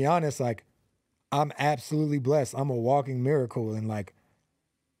 just to be honest, like I'm absolutely blessed. I'm a walking miracle, and like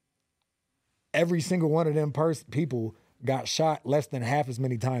every single one of them people got shot less than half as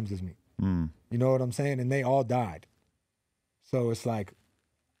many times as me. You know what I'm saying? And they all died. So it's like,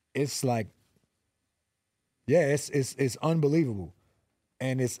 yeah, it's unbelievable.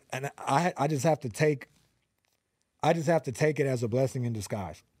 And I just have to take it as a blessing in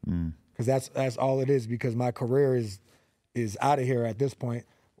disguise. Cause that's all it is, because my career is out of here at this point.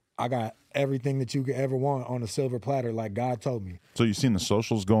 I got everything that you could ever want on a silver platter, like God told me. So you seen the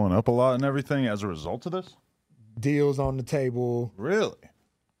socials going up a lot and everything as a result of this? Deals on the table, Really?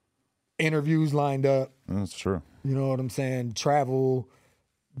 interviews lined up. That's true. You know what I'm saying? Travel,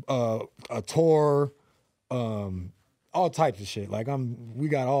 a tour, all types of shit. Like we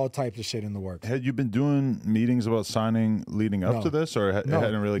got all types of shit in the works. Had you been doing meetings about signing leading up No. to this, or it No,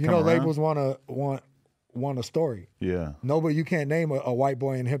 hadn't really you come know, around? labels want a story. Yeah. Nobody, you can't name a white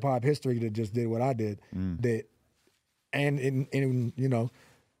boy in hip hop history that just did what I did. That, and in you know,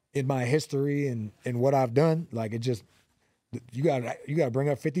 in my history and what I've done, like it just, you gotta bring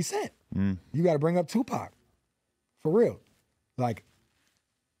up 50 Cent. You gotta bring up Tupac, for real. Like,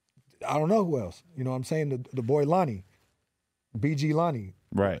 I don't know who else. You know what I'm saying? The boy Lonnie, BG Lonnie.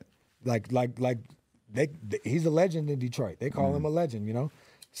 Right. Like he's a legend in Detroit. They call him a legend, you know?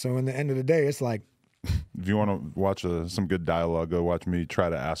 So in the end of the day, it's like, If you want to watch some good dialogue, go watch me try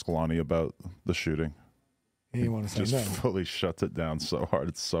to ask Lonnie about the shooting. he didn't want to say Just nothing. fully shuts it down so hard.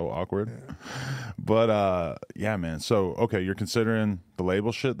 It's so awkward. Yeah. But yeah, man. So, okay, you're considering the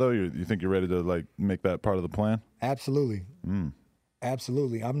label shit, though? You think you're ready to, like, make that part of the plan? Absolutely.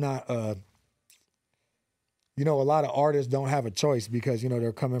 Absolutely. I'm not, you know, a lot of artists don't have a choice because, you know,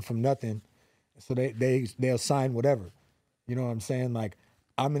 they're coming from nothing. So they'll sign whatever. You know what I'm saying? Like,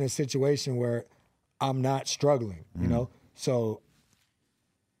 I'm in a situation where I'm not struggling, you know? So,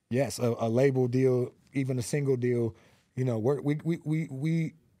 yes, a label deal, even a single deal, you know,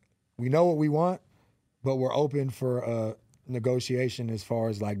 we know what we want, but we're open for negotiation as far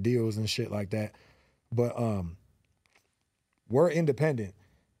as like deals and shit like that. But we're independent,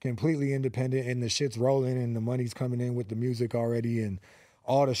 completely independent, and the shit's rolling and the money's coming in with the music already, and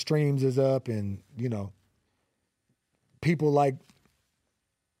all the streams is up, and you know, people like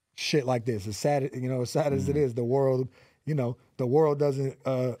shit like this. As sad, you know, as sad as it is, the world, you know, the world doesn't.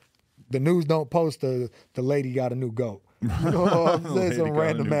 The news don't post the lady got a new goat. You know what I'm saying? Lady Some got a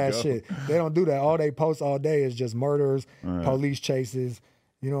random new ass goat. shit. They don't do that. All they post all day is just murders, police chases.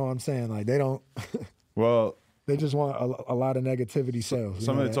 You know what I'm saying? Like they don't. Well, They just want a lot of negativity sales. You know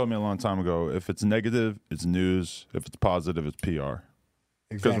somebody that? told me a long time ago, if it's negative, it's news. If it's positive, it's PR.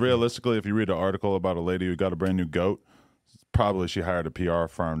 Because Exactly. realistically, if you read an article about a lady who got a brand new goat, Probably she hired a PR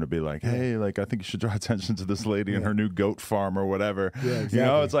firm to be like, hey, like I think you should draw attention to this lady and her new goat farm or whatever. Yeah, exactly. You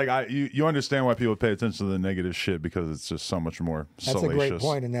know, it's like you understand why people pay attention to the negative shit because it's just so much more That's salacious. a great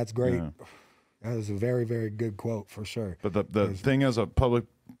point, and that's great. Yeah. That is a very, very good quote for sure. But the thing as a public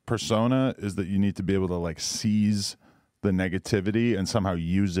persona is that you need to be able to like seize the negativity and somehow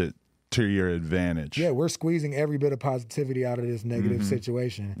use it to your advantage. Yeah, we're squeezing every bit of positivity out of this negative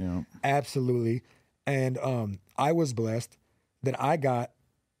situation. Yeah. Absolutely. And I was blessed that I got,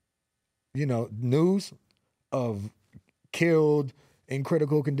 news of killed in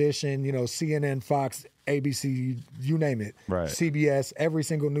critical condition, CNN, Fox, ABC, you name it. Right. CBS, every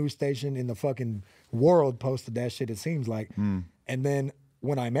single news station in the fucking world posted that shit, it seems like. And then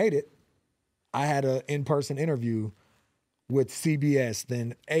when I made it, I had an in-person interview with CBS,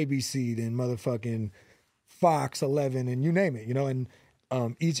 then ABC, then motherfucking Fox 11, and you name it, and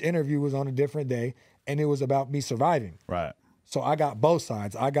each interview was on a different day, and it was about me surviving. Right. So I got both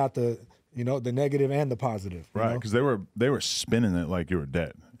sides. I got the negative and the positive. Right. Because they were spinning it like you were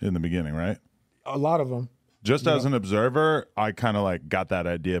dead in the beginning, right? A lot of them. Just as an observer, I kind of like got that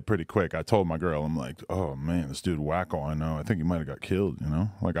idea pretty quick. I told my girl, I'm like, oh man, this dude Wacko, I know. I think he might have got killed,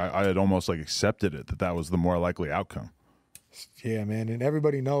 Like I had almost like accepted it that was the more likely outcome. Yeah, man. And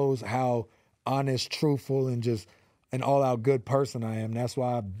everybody knows how honest, truthful, and just an all-out good person I am. That's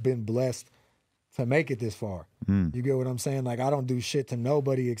why I've been blessed to make it this far. You get what I'm saying? Like, I don't do shit to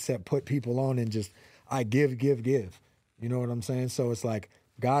nobody except put people on and just, I give. You know what I'm saying? So it's like,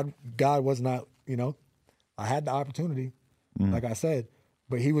 God was not, I had the opportunity, like I said,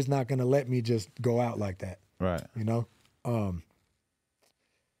 but he was not going to let me just go out like that. Right.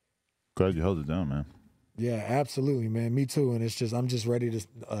 Glad you held it down, man. Yeah, absolutely, man. Me too. And it's just, I'm just ready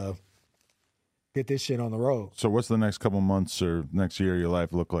to get this shit on the road. So what's the next couple months or next year of your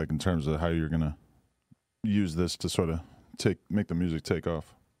life look like in terms of how you're going to use this to sort of make the music take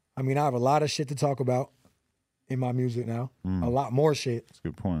off? I mean, I have a lot of shit to talk about in my music now. A lot more shit That's a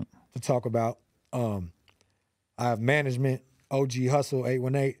good point. to talk about. I have management, OG Hustle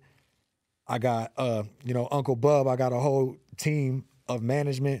 818. I got Uncle Bub. I got a whole team of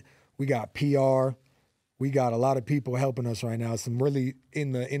management. We got PR. We got a lot of people helping us right now. Some really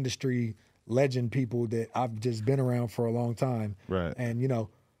in the industry legend people that I've just been around for a long time. Right. And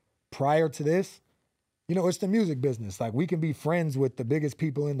prior to this, it's the music business. Like, we can be friends with the biggest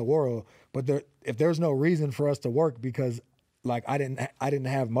people in the world, but if there's no reason for us to work because like I didn't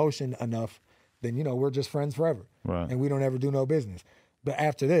have motion enough, then we're just friends forever. Right. And we don't ever do no business. But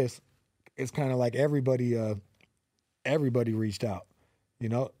after this, it's kind of like everybody reached out.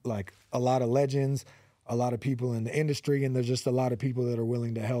 Like a lot of legends, a lot of people in the industry, and there's just a lot of people that are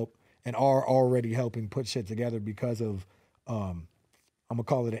willing to help and are already helping put shit together because of I'm gonna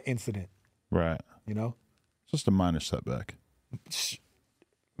call it an incident. Right. Just a minor setback.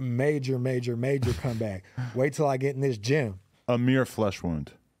 Major comeback. Wait till I get in this gym. A mere flesh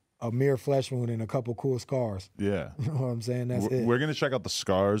wound. A mere flesh wound and a couple cool scars. Yeah. You know what I'm saying? That's it. We're going to check out the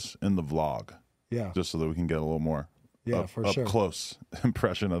scars in the vlog. Yeah. Just so that we can get a little more for up sure. close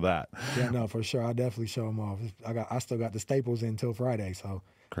impression of that. Yeah, no, for sure. I'll definitely show them off. I still got the staples in till Friday, so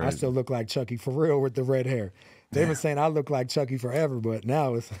Crazy. I still look like Chucky for real with the red hair. They've been saying I look like Chucky forever, but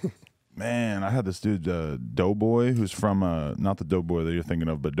now it's... Man, I had this dude, Doughboy, who's from, not the Doughboy that you're thinking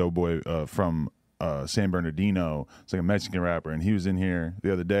of, but Doughboy from San Bernardino. It's like a Mexican rapper, and he was in here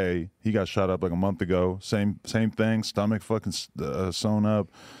the other day. He got shot up like a month ago. Same thing, stomach fucking sewn up.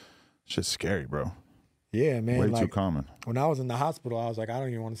 Shit's scary, bro. Yeah, man. Way too common. When I was in the hospital, I was like, I don't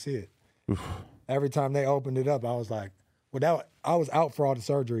even want to see it. Oof. Every time they opened it up, I was like, I was out for all the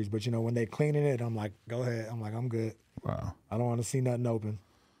surgeries, but when they cleaning it, I'm like, go ahead. I'm like, I'm good. Wow. I don't want to see nothing open.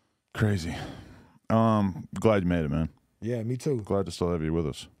 Crazy. Glad you made it, man. Yeah, me too. Glad to still have you with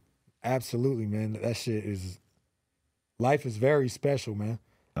us. Absolutely, man. That shit life is very special, man.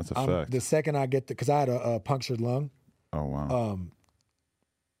 That's a fact. The second I get because I had a punctured lung. Oh wow.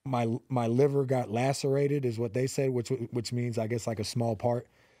 My liver got lacerated, is what they said, which means I guess like a small part.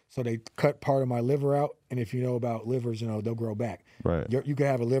 So they cut part of my liver out, and if you know about livers, they'll grow back. Right. You could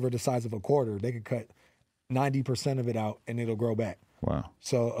have a liver the size of a quarter. They could cut 90% of it out, and it'll grow back. Wow.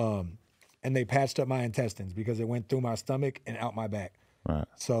 So, and they patched up my intestines because it went through my stomach and out my back. Right.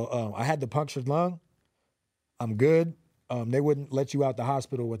 So I had the punctured lung. I'm good. They wouldn't let you out the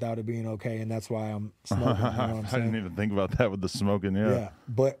hospital without it being okay, and that's why I'm smoking. You know what I'm I saying? didn't even think about that with the smoking. Yeah. Yeah,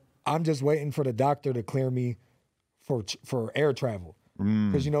 but I'm just waiting for the doctor to clear me for air travel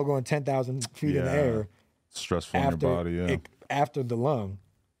because going 10,000 feet in the air, stressful on your body. Yeah. After the lung,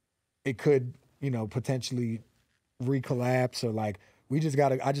 it could potentially recollapse or like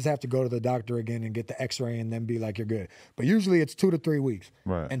I just have to go to the doctor again and get the x-ray and then be like, you're good. But usually it's 2 to 3 weeks.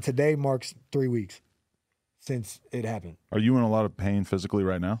 Right. And today marks 3 weeks since it happened. Are you in a lot of pain physically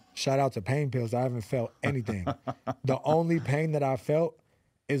right now? Shout out to pain pills. I haven't felt anything. The only pain that I felt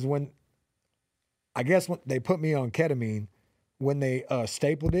is when they put me on ketamine, when they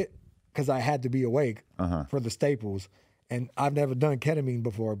stapled it, because I had to be awake for the staples. And I've never done ketamine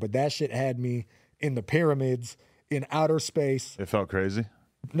before, but that shit had me in the pyramids, in outer space. It felt crazy?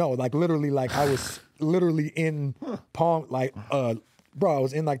 No, like literally, like I was literally in Palm, like, bro, I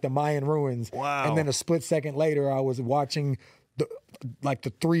was in like the Mayan ruins. Wow. And then a split second later, I was watching the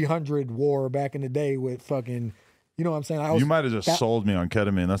 300 war back in the day with fucking, you know what I'm saying? You might have just sold me on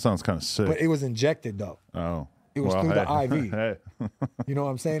ketamine. That sounds kind of sick. But it was injected though. Oh. It was through the IV. Hey. You know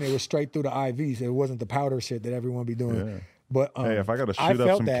what I'm saying? It was straight through the IVs. It wasn't the powder shit that everyone be doing. Yeah. But Hey, if I got to shoot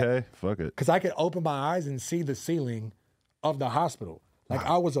up some K, fuck it. Because I could open my eyes and see the ceiling of the hospital. Like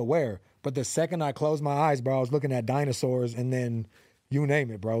I was aware. But the second I closed my eyes, bro, I was looking at dinosaurs and then you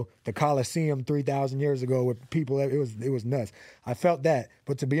name it, bro. The Colosseum 3,000 years ago with people, it was nuts. I felt that.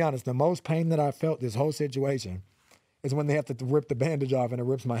 But to be honest, the most pain that I felt this whole situation is when they have to rip the bandage off and it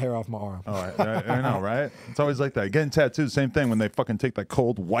rips my hair off my arm. Oh, I know, right? It's always like that. Getting tattoos, same thing. When they fucking take that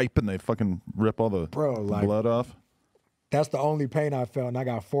cold wipe and they fucking rip all the blood off. That's the only pain I felt, and I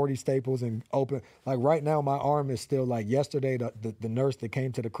got 40 staples and open. Like right now, my arm is still like yesterday. The nurse that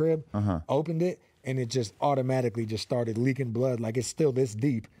came to the crib opened it, and it just automatically just started leaking blood. Like it's still this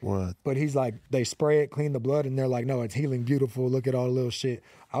deep. What? But he's like, they spray it, clean the blood, and they're like, no, it's healing beautiful. Look at all the little shit.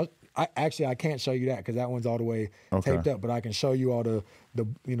 I can't show you that because that one's all the way taped up. But I can show you all the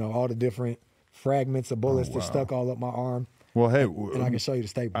all the different fragments of bullets that stuck all up my arm. Well, hey, and I can show you the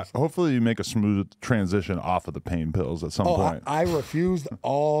staples. Hopefully, you make a smooth transition off of the pain pills at some point. I refused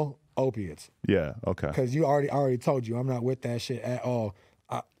all opiates. Yeah, okay. Because I already told you I'm not with that shit at all.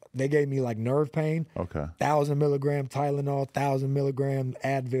 They gave me like nerve pain. Okay. 1,000 milligram Tylenol, 1,000 milligram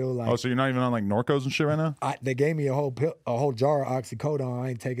Advil. Like, so you're not even on like Norcos and shit right now? They gave me a whole jar of oxycodone. I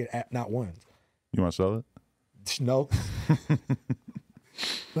ain't take it not once. You want to sell it? No.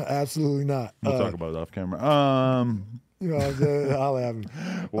 Absolutely not. We'll talk about it off camera. You know what I'm saying? I'll have him.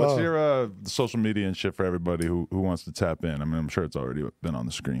 What's your social media and shit for everybody who wants to tap in? I mean, I'm sure it's already been on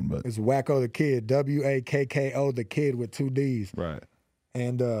the screen, but it's Wakko the Kid, WAKKO the Kid with 2 D's. Right.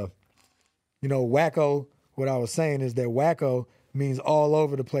 And Wakko. What I was saying is that Wakko means all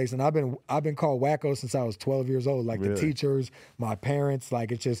over the place, and I've been called Wakko since I was 12 years old. Like really? The teachers, my parents,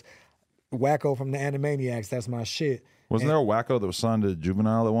 like it's just Wakko from the Animaniacs. That's my shit. Wasn't there a Wakko that was signed to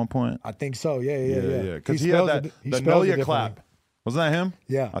Juvenile at one point? I think so. Yeah. Because he had that the know ya clap. Wasn't that him?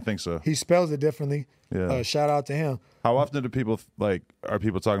 Yeah, I think so. He spells it differently. Yeah. Shout out to him. How often do people are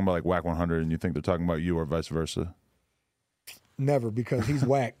people talking about like Whack 100 and you think they're talking about you or vice versa? Never, because he's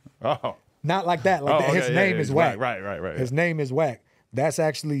whack. Oh. Not like that. Like that. Okay, His name is Whack. Right. His name is Whack. That's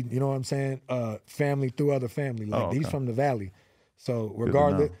actually, you know what I'm saying, family through other family. Like okay. He's from the Valley. So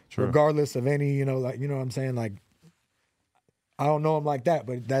regardless of any, you know what I'm saying, like I don't know him like that,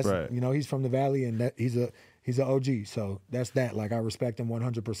 but that's right. He's from the Valley and that he's an OG. So that's that. Like I respect him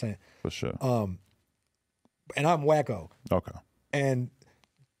 100%. For sure. And I'm Wakko. Okay. And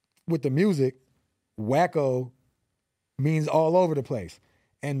with the music, Wakko means all over the place.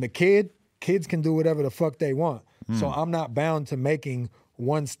 And the kids can do whatever the fuck they want. So I'm not bound to making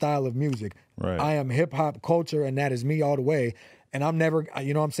one style of music. Right. I am hip hop culture, and that is me all the way. And I'm never,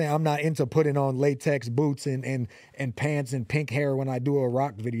 you know what I'm saying? I'm not into putting on latex boots and pants and pink hair when I do a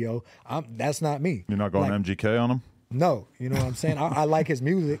rock video. That's not me. You're not going MGK on him? No, you know what I'm saying? I like his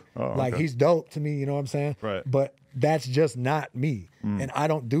music. Like he's dope to me, you know what I'm saying? Right. But that's just not me. And I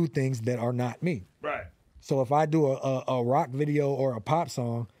don't do things that are not me. Right. So if I do a rock video or a pop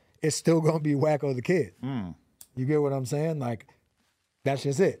song, it's still gonna be Wakko the Kid. You get what I'm saying? Like, that's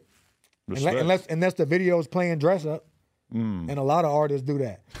just it. Unless the video is playing dress up, and a lot of artists do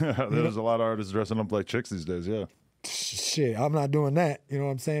that. There's a lot of artists dressing up like chicks these days, yeah. Shit, I'm not doing that, you know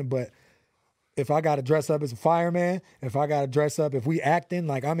what I'm saying? But if I gotta dress up as a fireman, if I gotta dress up, if we acting,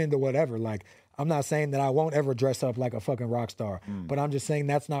 like I'm into whatever. Like, I'm not saying that I won't ever dress up like a fucking rock star, but I'm just saying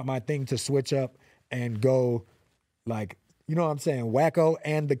that's not my thing to switch up and go like, you know what I'm saying? Wakko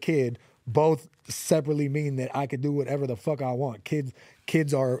and the Kid both separately mean that I could do whatever the fuck I want.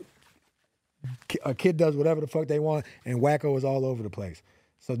 A kid does whatever the fuck they want, and Wakko is all over the place.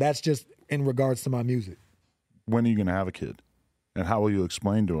 So that's just in regards to my music. When are you going to have a kid? And how will you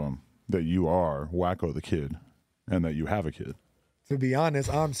explain to him that you are Wakko the Kid and that you have a kid? To be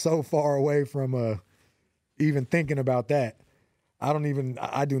honest, I'm so far away from even thinking about that.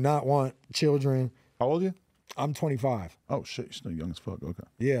 I do not want children. How old are you? I'm 25. Oh shit, you're still young as fuck. Okay.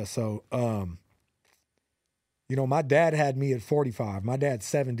 Yeah, so you know, my dad had me at 45. My dad's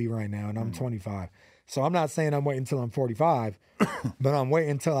 70 right now, and I'm 25. So I'm not saying I'm waiting until I'm 45, but I'm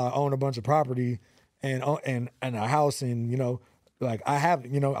waiting until I own a bunch of property and a house, and you know, like I have,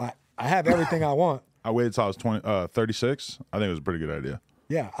 you know, I have everything I want. I waited till I was 36. I think it was a pretty good idea.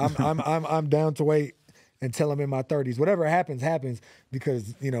 Yeah, I'm down to wait until I'm in my 30s. Whatever happens, happens,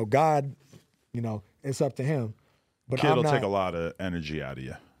 because you know God, you know, it's up to Him. But Kid will I'm not, take a lot of energy out of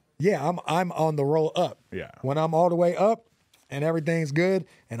you. Yeah, I'm on the roll up. Yeah. When I'm all the way up and everything's good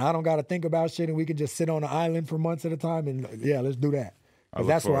and I don't got to think about shit and we can just sit on an island for months at a time and yeah, let's do that. Because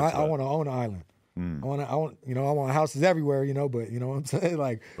that's where I want to own an island. I want houses everywhere, you know, but you know what I'm saying?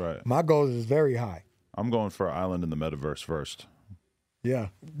 Like, Right. my goal is very high. I'm going for an island in the metaverse first. Yeah.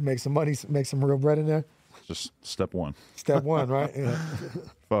 Make some money, make some real bread in there. Just step one. Step one, right? Yeah.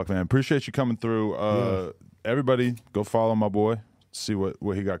 Fuck, man. Appreciate you coming through. Everybody, go follow my boy. See what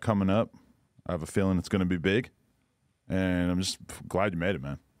he got coming up. I have a feeling it's going to be big. And I'm just glad you made it,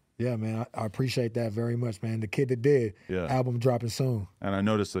 man. Yeah, man. I appreciate that very much, man. The Kid That Did album dropping soon. And I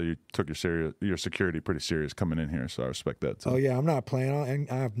noticed that you took your security pretty serious coming in here, so I respect that too. Oh, yeah. I'm not playing.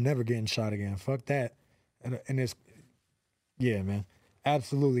 And I'm never getting shot again. Fuck that. And it's, yeah, man.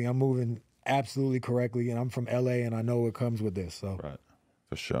 Absolutely. I'm moving absolutely correctly. And I'm from LA and I know what comes with this. So Right.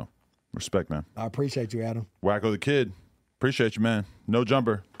 For sure. Respect, man. I appreciate you, Adam. Wacko the Kid. Appreciate you, man. No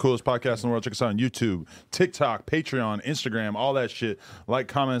Jumper. Coolest podcast in the world. Check us out on YouTube, TikTok, Patreon, Instagram, all that shit. Like,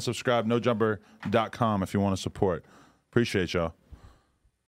 comment, subscribe. NoJumper.com if you want to support. Appreciate y'all.